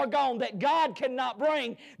so far gone that God cannot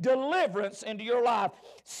bring deliverance into your life.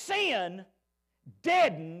 Sin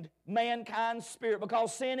deadened mankind's spirit.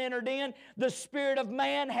 Because sin entered in, the spirit of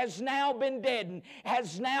man has now been deadened,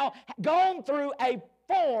 has now gone through a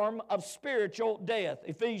form of spiritual death.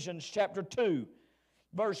 Ephesians chapter 2,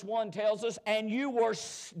 verse 1 tells us, and you were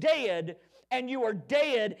dead, and you are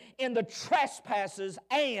dead in the trespasses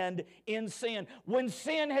and in sin. When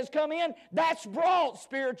sin has come in, that's brought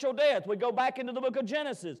spiritual death. We go back into the book of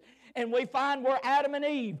Genesis, and we find where Adam and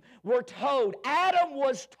Eve were told. Adam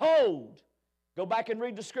was told, go back and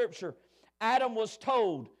read the scripture. Adam was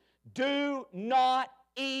told, do not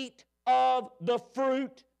eat of the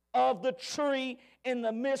fruit of the tree in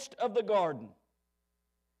the midst of the garden.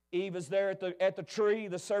 Eve is there at the tree.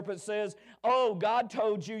 The serpent says, oh, God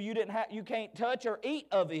told you you can't touch or eat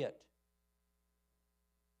of it.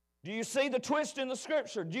 Do you see the twist in the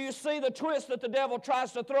scripture? Do you see the twist that the devil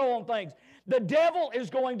tries to throw on things? The devil is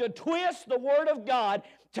going to twist the Word of God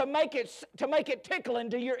to make it tickle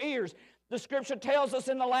into your ears. The scripture tells us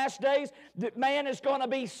in the last days that man is going to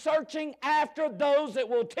be searching after those that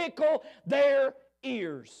will tickle their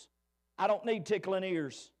ears. I don't need tickling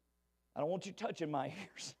ears. I don't want you touching my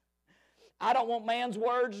ears. I don't want man's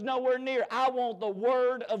words nowhere near. I want the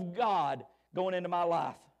Word of God going into my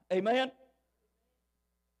life. Amen?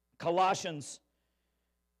 Colossians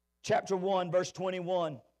chapter 1, verse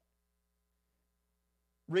 21.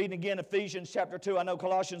 Reading again Ephesians chapter 2. I know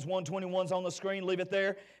Colossians 1:21 is on the screen. Leave it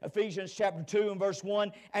there. Ephesians chapter 2 and verse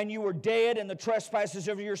 1. And you were dead in the trespasses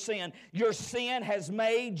of your sin. Your sin has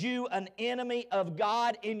made you an enemy of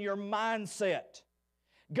God in your mindset.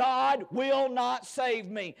 God will not save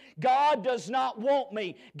me. God does not want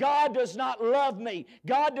me. God does not love me.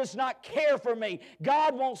 God does not care for me.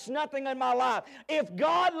 God wants nothing in my life. If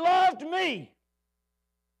God loved me,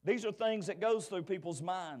 these are things that goes through people's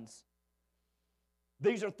minds.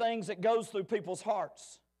 These are things that goes through people's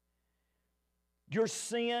hearts. Your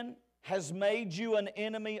sin has made you an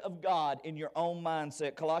enemy of God in your own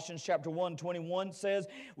mindset. Colossians chapter 1:21 says,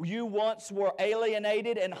 you once were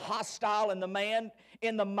alienated and hostile in the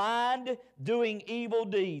mind, doing evil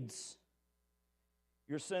deeds.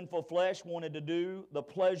 Your sinful flesh wanted to do the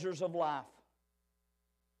pleasures of life.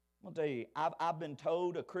 I'll tell you, I've been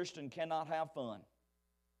told a Christian cannot have fun.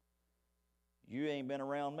 You ain't been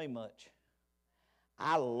around me much.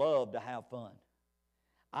 I love to have fun.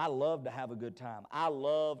 I love to have a good time. I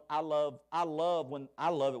love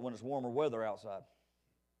it when it's warmer weather outside.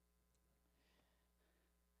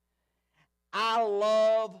 I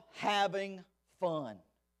love having fun.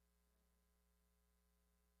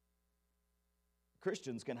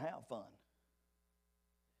 Christians can have fun.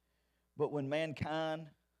 But when mankind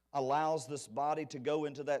allows this body to go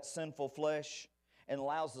into that sinful flesh and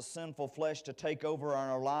allows the sinful flesh to take over on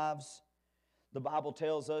our lives, the Bible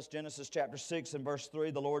tells us, Genesis chapter 6 and verse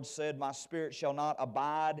 3, the Lord said, my spirit shall not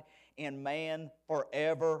abide in man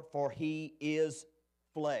forever, for he is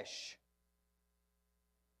flesh.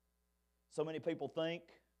 So many people think,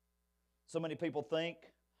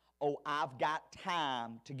 oh, I've got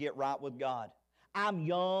time to get right with God. I'm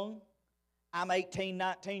young. I'm 18,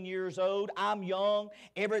 19 years old. I'm young.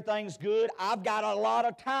 Everything's good. I've got a lot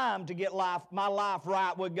of time to get my life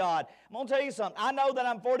right with God. I'm going to tell you something. I know that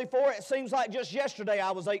I'm 44. It seems like just yesterday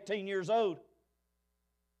I was 18 years old.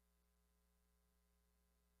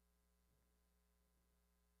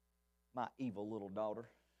 My evil little daughter.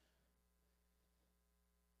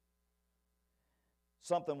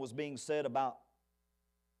 Something was being said about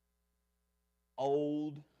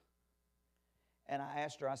old. And I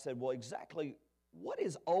asked her, I said, well, exactly what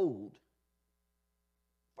is old?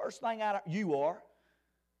 First thing out of you are.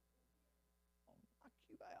 I'll knock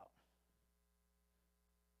you out.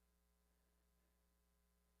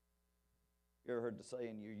 You ever heard the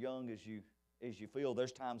saying, you're young as you feel?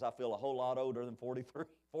 There's times I feel a whole lot older than 43,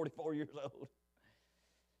 44 years old.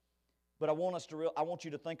 But I want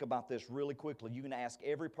you to think about this really quickly. You can ask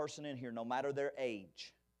every person in here, no matter their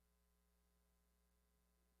age.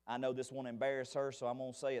 I know this won't embarrass her, so I'm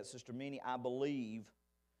going to say it. Sister Minnie, I believe,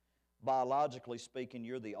 biologically speaking,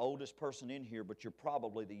 you're the oldest person in here, but you're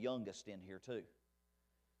probably the youngest in here too.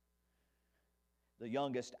 The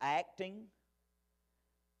youngest acting,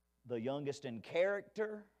 the youngest in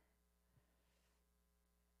character.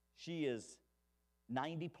 She is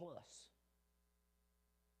 90 plus.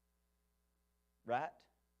 Right?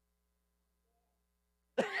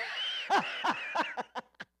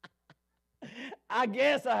 I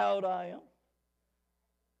guess how old I am.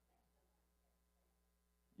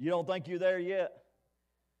 You don't think you're there yet?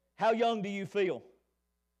 How young do you feel?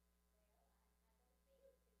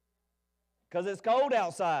 Because it's cold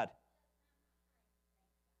outside.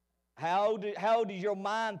 How old does your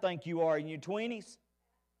mind think you are? In your 20s?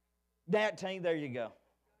 19, there you go.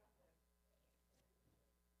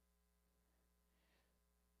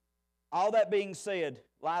 All that being said,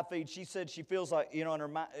 Live Feed, she said she feels like, in her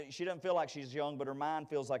mind, she doesn't feel like she's young, but her mind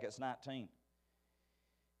feels like it's 19.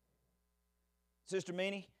 Sister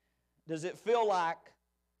Minnie, does it feel like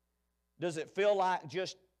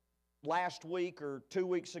just last week or 2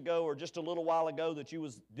 weeks ago or just a little while ago that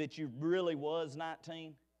you really was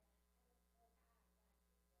 19?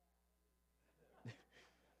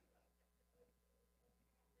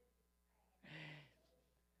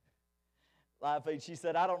 Live Feed, she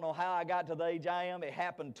said, I don't know how I got to the age I am. It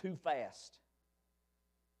happened too fast.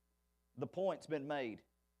 The point's been made.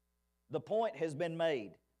 The point has been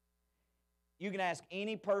made. You can ask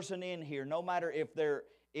any person in here, no matter if they're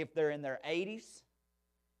in their 80s,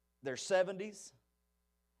 their 70s,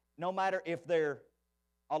 no matter if they're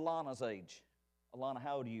Alana's age. Alana,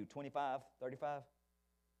 how old are you? 25, 35?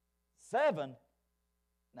 7?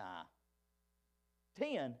 Nah.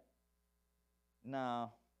 10? Nah.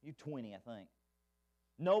 You're 20, I think.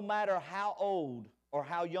 No matter how old or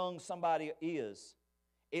how young somebody is,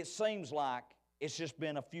 it seems like it's just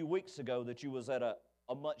been a few weeks ago that you was at a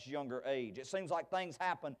much younger age. It seems like things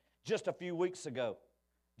happened just a few weeks ago,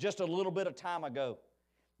 just a little bit of time ago.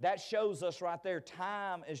 That shows us right there,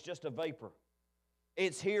 time is just a vapor.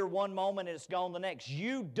 It's here one moment and it's gone the next.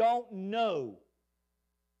 You don't know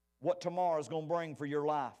what tomorrow is going to bring for your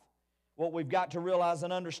life. What we've got to realize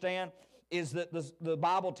and understand is that the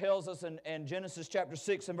Bible tells us in Genesis chapter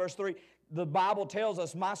 6 and verse 3, the Bible tells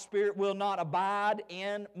us, my spirit will not abide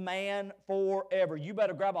in man forever. You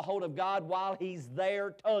better grab a hold of God while He's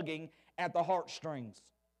there tugging at the heartstrings.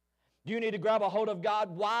 You need to grab a hold of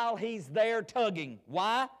God while He's there tugging.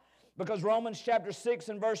 Why? Because Romans chapter 6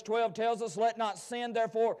 and verse 12 tells us, let not sin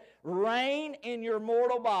therefore reign in your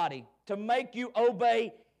mortal body to make you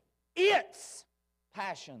obey its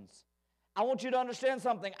passions. I want you to understand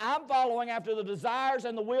something. I'm following after the desires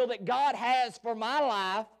and the will that God has for my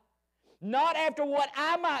life, not after what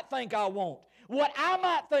I might think I want, what I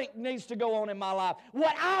might think needs to go on in my life,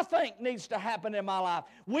 what I think needs to happen in my life.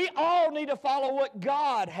 We all need to follow what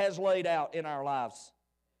God has laid out in our lives.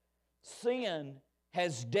 Sin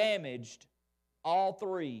has damaged all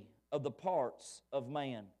three of the parts of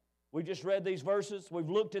man. We just read these verses. We've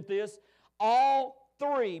looked at this. All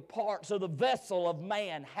three parts of the vessel of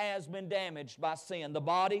man has been damaged by sin. The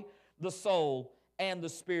body, the soul, and the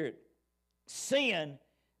spirit. Sin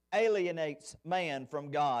alienates man from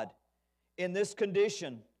God. In this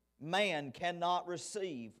condition, man cannot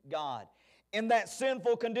receive God. In that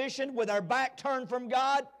sinful condition, with our back turned from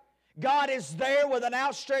God, God is there with an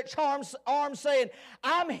outstretched arm saying,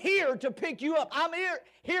 I'm here to pick you up. I'm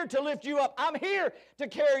here to lift you up. I'm here to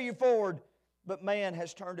carry you forward. But man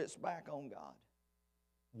has turned its back on God.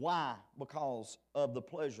 Why? Because of the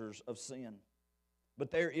pleasures of sin.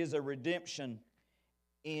 But there is a redemption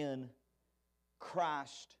in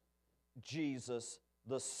Christ Jesus,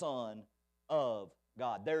 the Son of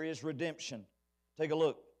God. There is redemption. Take a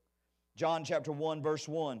look. John chapter 1, verse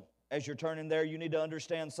 1. As you're turning there, you need to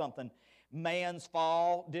understand something. Man's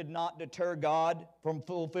fall did not deter God from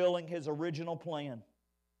fulfilling His original plan.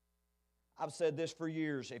 I've said this for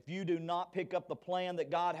years. If you do not pick up the plan that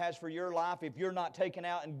God has for your life, if you're not taking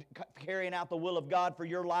out and carrying out the will of God for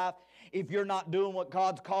your life, if you're not doing what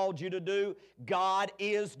God's called you to do, God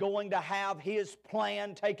is going to have His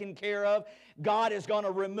plan taken care of. God is going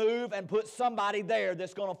to remove and put somebody there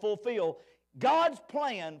that's going to fulfill God's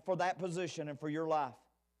plan for that position and for your life.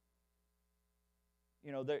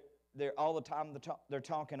 You know, they're all the time they're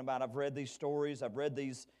talking about, I've read these stories, I've read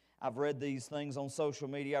these things on social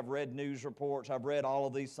media, I've read news reports, I've read all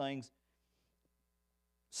of these things.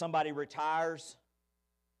 Somebody retires.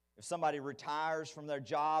 If somebody retires from their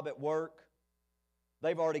job at work,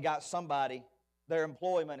 they've already got somebody, their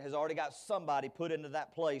employment has already got somebody put into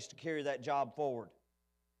that place to carry that job forward.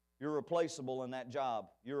 You're replaceable in that job.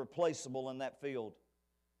 You're replaceable in that field.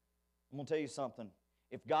 I'm going to tell you something.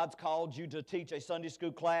 If God's called you to teach a Sunday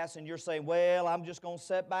school class and you're saying, well, I'm just going to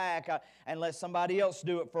sit back and let somebody else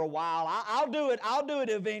do it for a while. I'll do it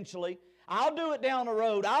eventually. I'll do it down the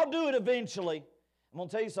road. I'll do it eventually. I'm going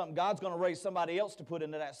to tell you something. God's going to raise somebody else to put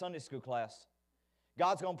into that Sunday school class.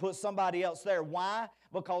 God's going to put somebody else there. Why?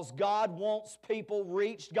 Because God wants people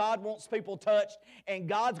reached. God wants people touched. And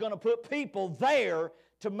God's going to put people there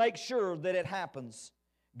to make sure that it happens.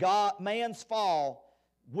 Man's fall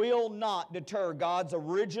will not deter God's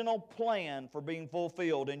original plan for being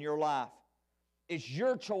fulfilled in your life. It's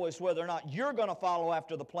your choice whether or not you're going to follow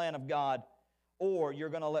after the plan of God or you're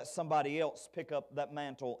going to let somebody else pick up that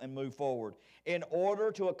mantle and move forward. In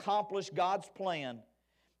order to accomplish God's plan,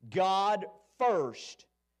 God first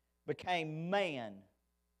became man.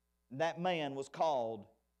 That man was called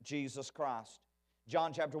Jesus Christ.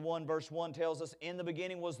 John chapter 1 verse 1 tells us, in the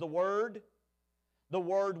beginning was the Word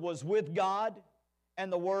was with God,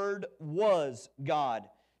 and the Word was God.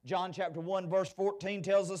 John chapter 1 verse 14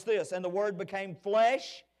 tells us this, and the Word became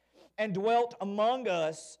flesh and dwelt among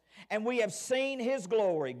us, and we have seen His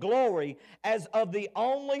glory, glory as of the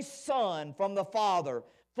only Son from the Father,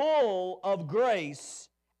 full of grace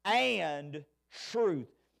and truth.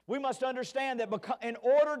 We must understand that in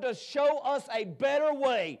order to show us a better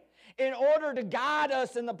way, in order to guide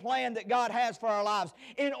us in the plan that God has for our lives,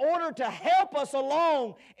 in order to help us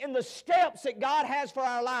along in the steps that God has for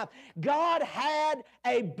our life, God had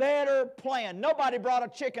a better plan. Nobody brought a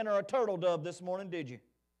chicken or a turtle dove this morning, did you?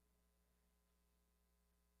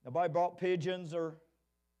 Nobody brought pigeons or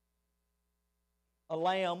a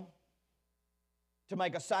lamb to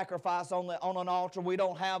make a sacrifice on an altar. We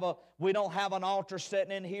don't have an altar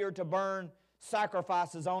sitting in here to burn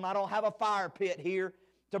sacrifices on. I don't have a fire pit here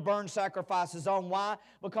to burn sacrifices on. Why?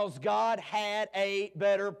 Because God had a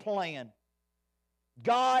better plan.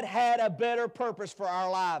 God had a better purpose for our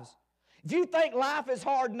lives. If you think life is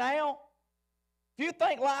hard now,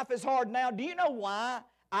 do you know why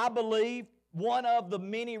I believe one of the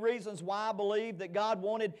many reasons why I believe that God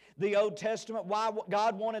wanted the Old Testament, why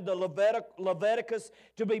God wanted the Leviticus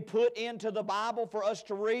to be put into the Bible for us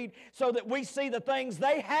to read, so that we see the things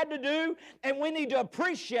they had to do, and we need to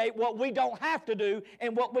appreciate what we don't have to do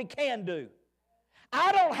and what we can do.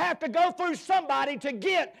 I don't have to go through somebody to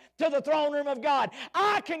get to the throne room of God.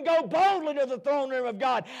 I can go boldly to the throne room of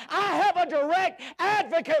God. I have a direct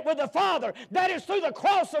advocate with the Father. That is through the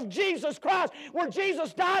cross of Jesus Christ, where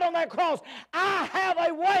Jesus died on that cross. I have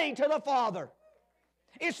a way to the Father.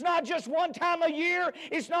 It's not just one time a year.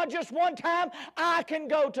 It's not just one time. I can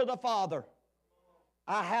go to the Father.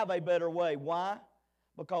 I have a better way. Why?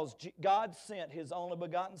 Because God sent His only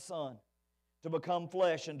begotten Son to become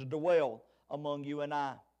flesh and to dwell among you and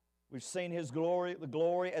I. We've seen His glory, the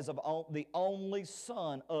glory as of the only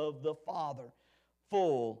Son of the Father,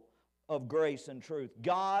 full of grace and truth.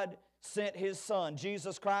 God sent His Son,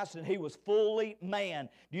 Jesus Christ, and He was fully man.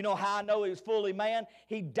 Do you know how I know He was fully man?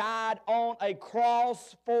 He died on a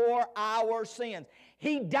cross for our sins.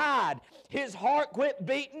 He died. His heart quit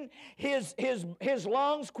beating. His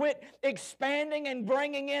lungs quit expanding and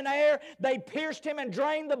bringing in air. They pierced Him and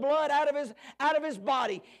drained the blood out of his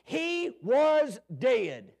body. He was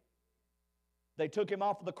dead. They took Him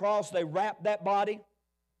off of the cross. They wrapped that body.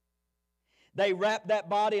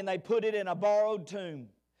 And they put it in a borrowed tomb.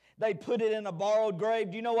 They put it in a borrowed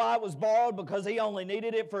grave. Do you know why it was borrowed? Because He only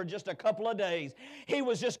needed it for just a couple of days. He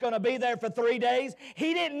was just going to be there for 3 days.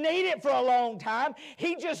 He didn't need it for a long time.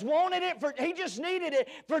 He just needed it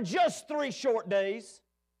for just 3 short days.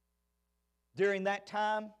 During that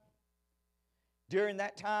time, During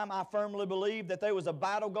that time, I firmly believe that there was a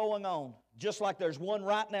battle going on, just like there's one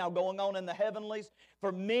right now going on in the heavenlies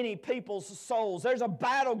for many people's souls. There's a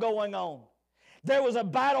battle going on. There was a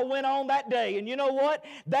battle went on that day, and you know what?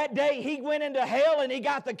 That day he went into hell and he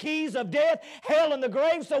got the keys of death, hell, and the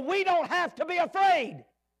grave, so we don't have to be afraid.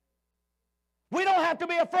 We don't have to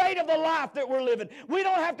be afraid of the life that we're living. We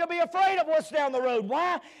don't have to be afraid of what's down the road.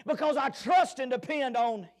 Why? Because I trust and depend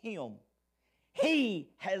on Him. He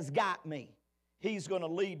has got me. He's going to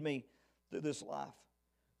lead me through this life.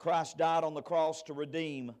 Christ died on the cross to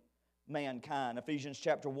redeem mankind. Ephesians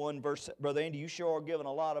chapter 1 verse... Brother Andy, you sure are giving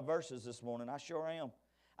a lot of verses this morning. I sure am.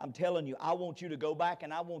 I'm telling you, I want you to go back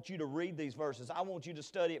and I want you to read these verses. I want you to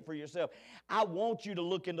study it for yourself. I want you to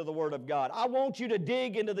look into the Word of God. I want you to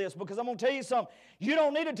dig into this, because I'm going to tell you something. You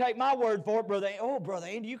don't need to take my word for it, Brother Andy. Oh, Brother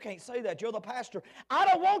Andy, you can't say that. You're the pastor. I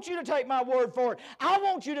don't want you to take my word for it. I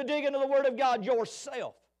want you to dig into the Word of God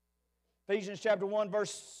yourself. Ephesians chapter 1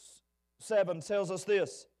 verse 7 tells us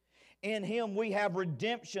this. In Him we have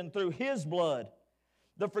redemption through His blood,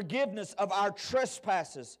 the forgiveness of our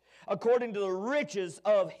trespasses, according to the riches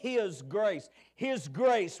of His grace. His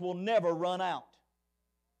grace will never run out.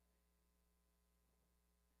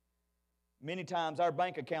 Many times our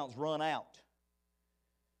bank accounts run out.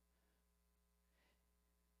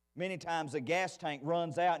 Many times the gas tank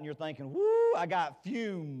runs out and you're thinking, whoo, I got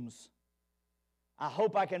fumes. I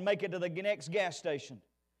hope I can make it to the next gas station.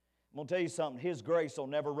 I'm going to tell you something. His grace will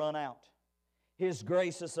never run out. His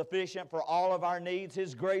grace is sufficient for all of our needs.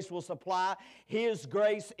 His grace will supply. His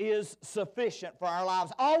grace is sufficient for our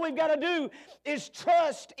lives. All we've got to do is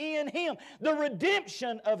trust in Him, the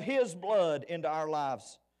redemption of His blood into our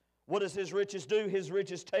lives. What does His riches do? His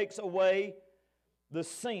riches takes away the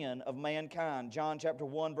sin of mankind. John chapter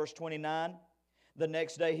 1 verse 29. The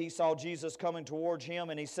next day he saw Jesus coming towards him,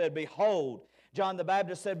 and he said, behold, John the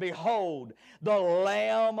Baptist said, behold, the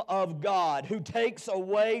Lamb of God who takes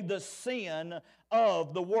away the sin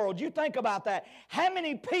of the world. You think about that. How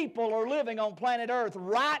many people are living on planet Earth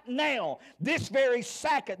right now, this very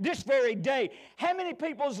second, this very day? How many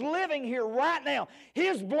people's living here right now?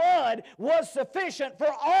 His blood was sufficient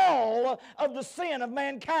for all of the sin of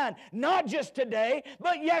mankind. Not just today,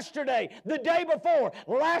 but yesterday, the day before,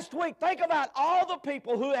 last week. Think about all the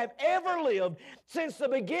people who have ever lived since the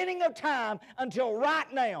beginning of time until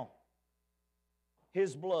right now.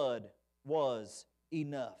 His blood was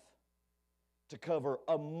enough to cover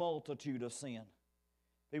a multitude of sin.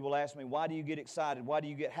 People ask me, why do you get excited? Why do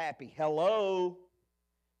you get happy? Hello?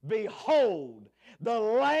 Behold, the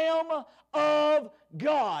Lamb of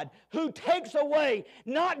God who takes away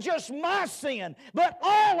not just my sin, but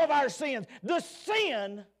all of our sins, the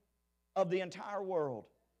sin of the entire world.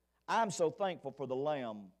 I'm so thankful for the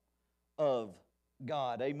Lamb of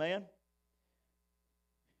God. Amen?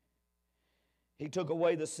 He took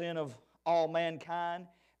away the sin of all mankind,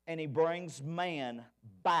 and He brings man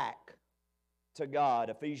back to God.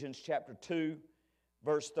 Ephesians chapter 2,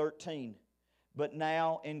 verse 13. But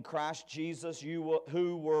now in Christ Jesus, you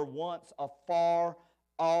who were once afar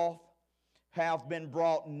off have been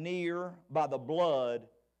brought near by the blood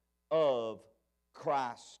of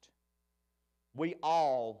Christ. We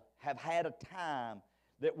all have had a time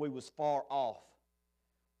that we was far off.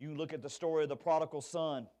 You look at the story of the prodigal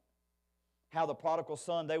son. How the prodigal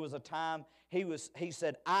son, there was a time he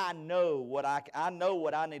said, I know what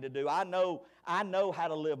I need to do. I know how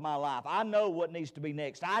to live my life. I know what needs to be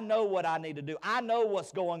next. I know what I need to do. I know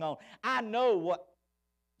what's going on. I know what's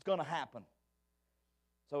going to happen.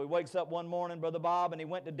 So he wakes up one morning, Brother Bob, and he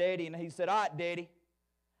went to Daddy and he said, all right, Daddy,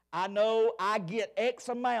 I know I get X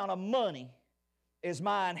amount of money as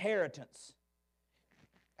my inheritance.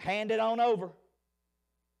 Hand it on over.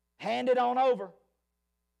 Hand it on over.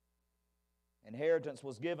 Inheritance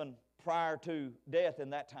was given prior to death in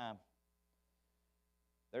that time.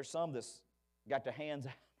 There's some that's got their hands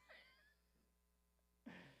out.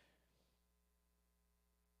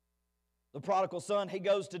 The prodigal son, he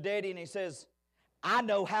goes to Daddy and he says, I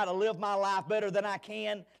know how to live my life better than I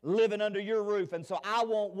can living under your roof, and so I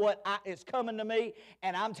want what is coming to me,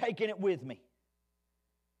 and I'm taking it with me.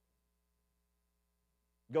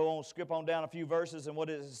 Go on, skip on down a few verses, and what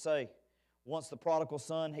does it say? Once the prodigal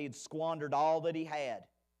son, he had squandered all that he had.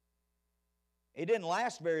 It didn't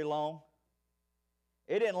last very long.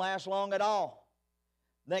 It didn't last long at all.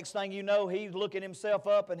 Next thing you know, he's looking himself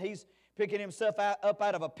up and he's picking himself up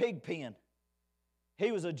out of a pig pen.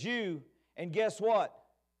 He was a Jew, and guess what?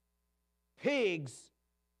 Pigs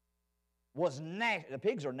was nasty. The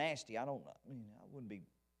pigs are nasty. I wouldn't be.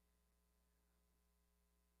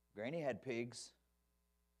 Granny had pigs.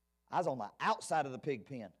 I was on the outside of the pig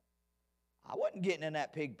pen. I wasn't getting in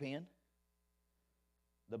that pig pen.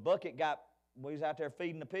 The bucket we was out there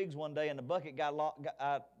feeding the pigs one day, and the bucket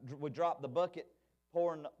we dropped the bucket,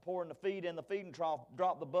 pouring the feed in the feeding trough,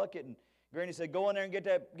 dropped the bucket, and Granny said, go in there and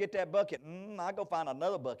get that bucket. I'll go find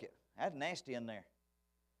another bucket. That's nasty in there.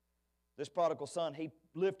 This prodigal son, he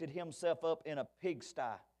lifted himself up in a pigsty.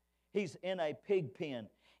 He's in a pig pen.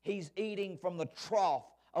 He's eating from the trough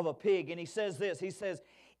of a pig. And he says this, he says,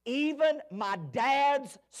 even my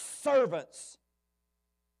dad's servants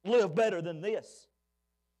live better than this.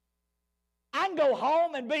 I can go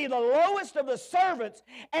home and be the lowest of the servants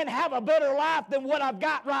and have a better life than what I've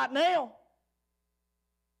got right now.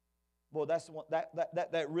 Boy,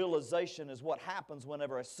 that realization is what happens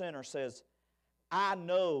whenever a sinner says, I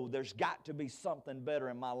know there's got to be something better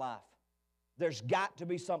in my life. There's got to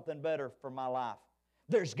be something better for my life.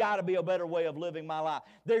 There's got to be a better way of living my life.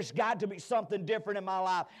 There's got to be something different in my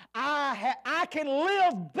life. I can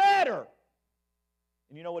live better.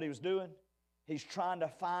 And you know what he was doing? He's trying to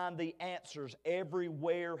find the answers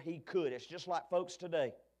everywhere he could. It's just like folks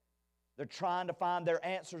today. They're trying to find their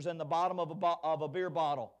answers in the bottom of a beer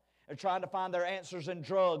bottle. They're trying to find their answers in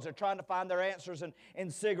drugs. They're trying to find their answers in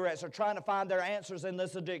cigarettes. They're trying to find their answers in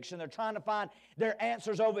this addiction. They're trying to find their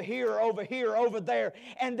answers over here, over there.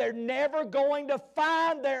 And they're never going to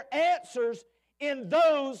find their answers in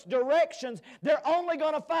those directions. They're only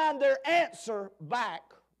going to find their answer back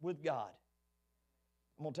with God.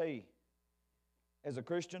 I'm going to tell you, as a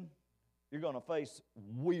Christian, you're going to face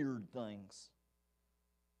weird things.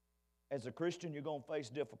 As a Christian, you're going to face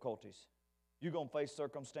difficulties. You're going to face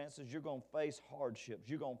circumstances. You're going to face hardships.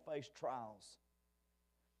 You're going to face trials.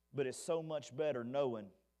 But it's so much better knowing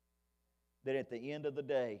that at the end of the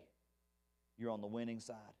day, you're on the winning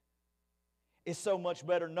side. It's so much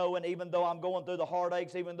better knowing, even though I'm going through the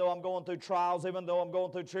heartaches, even though I'm going through trials, even though I'm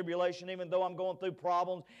going through tribulation, even though I'm going through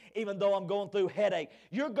problems, even though I'm going through headache.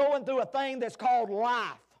 You're going through a thing that's called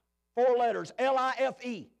life. 4 letters,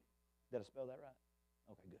 L-I-F-E. Did I spell that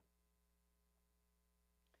right? Okay, good.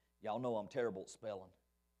 Y'all know I'm terrible at spelling.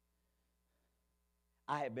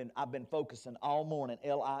 I've been focusing all morning,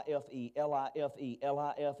 L-I-F-E, L-I-F-E,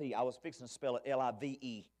 L-I-F-E. I was fixing to spell it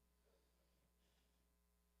L-I-V-E.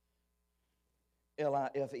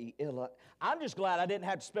 L-I-F-E, L-I. I'm just glad I didn't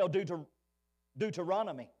have to spell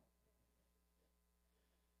Deuteronomy.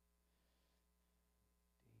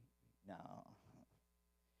 No.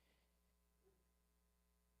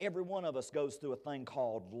 Every one of us goes through a thing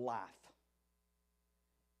called life.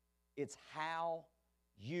 It's how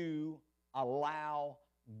you allow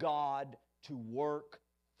God to work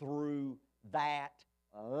through that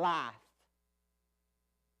life.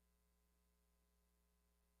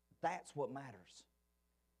 That's what matters.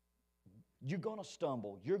 You're going to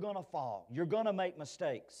stumble. You're going to fall. You're going to make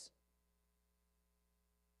mistakes.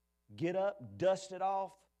 Get up, dust it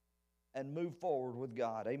off, and move forward with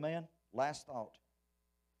God. Amen? Last thought.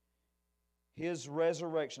 His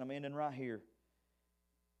resurrection, I'm ending right here.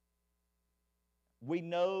 We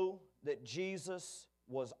know that Jesus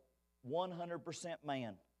was 100%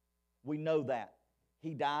 man. We know that.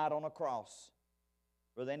 He died on a cross.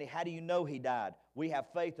 Brother Andy, how do you know He died? We have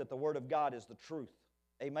faith that the Word of God is the truth.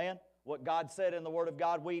 Amen? What God said in the Word of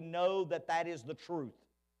God, we know that that is the truth.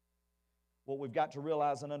 What we've got to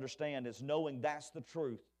realize and understand is knowing that's the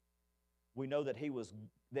truth. We know that He was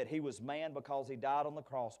man because He died on the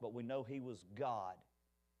cross, but we know He was God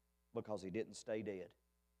because He didn't stay dead.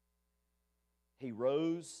 He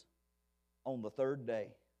rose on the 3rd day.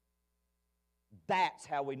 That's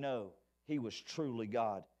how we know He was truly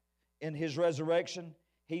God. In His resurrection,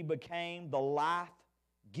 He became the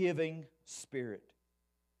life-giving Spirit.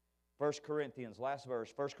 1 Corinthians, last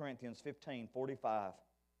verse, 1 Corinthians 15:45.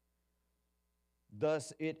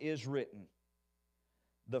 Thus it is written,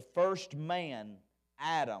 the first man,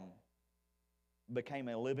 Adam, became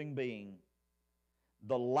a living being.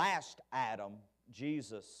 The last Adam,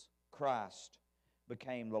 Jesus Christ,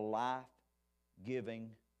 became the life-giving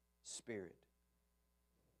Spirit.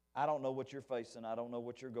 I don't know what you're facing. I don't know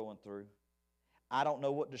what you're going through. I don't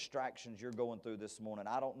know what distractions you're going through this morning.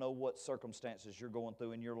 I don't know what circumstances you're going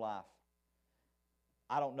through in your life.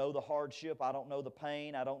 I don't know the hardship. I don't know the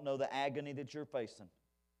pain. I don't know the agony that you're facing.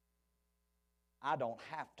 I don't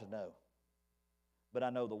have to know. But I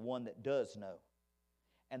know the one that does know,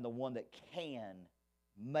 and the one that can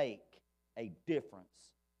make a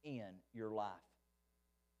difference in your life.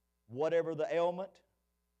 Whatever the ailment,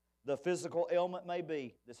 the physical ailment may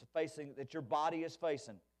be that your body is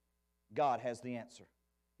facing, God has the answer.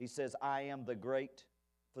 He says, I am the great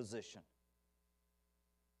physician.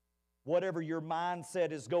 Whatever your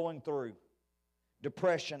mindset is going through,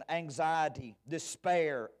 depression, anxiety,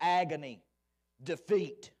 despair, agony,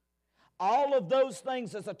 defeat, All of those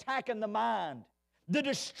things that's attacking the mind, the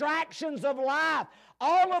distractions of life,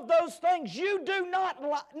 all of those things you do not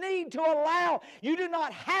need to allow, you do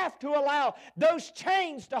not have to allow those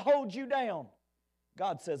chains to hold you down.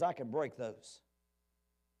 God says, I can break those.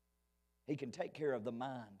 He can take care of the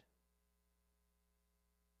mind.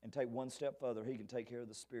 And take one step further, He can take care of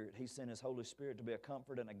the spirit. He sent His Holy Spirit to be a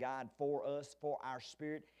comfort and a guide for us, for our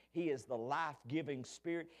spirit. He is the life-giving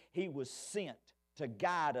Spirit. He was sent to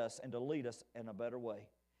guide us and to lead us in a better way.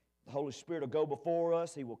 The Holy Spirit will go before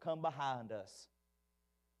us. He will come behind us.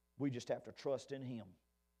 We just have to trust in Him.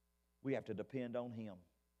 We have to depend on Him.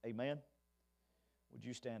 Amen? Would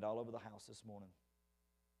you stand all over the house this morning?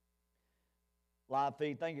 Live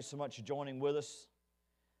feed, thank you so much for joining with us.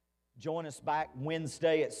 Join us back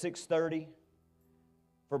Wednesday at 6:30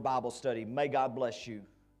 for Bible study. May God bless you.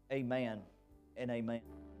 Amen and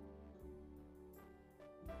amen.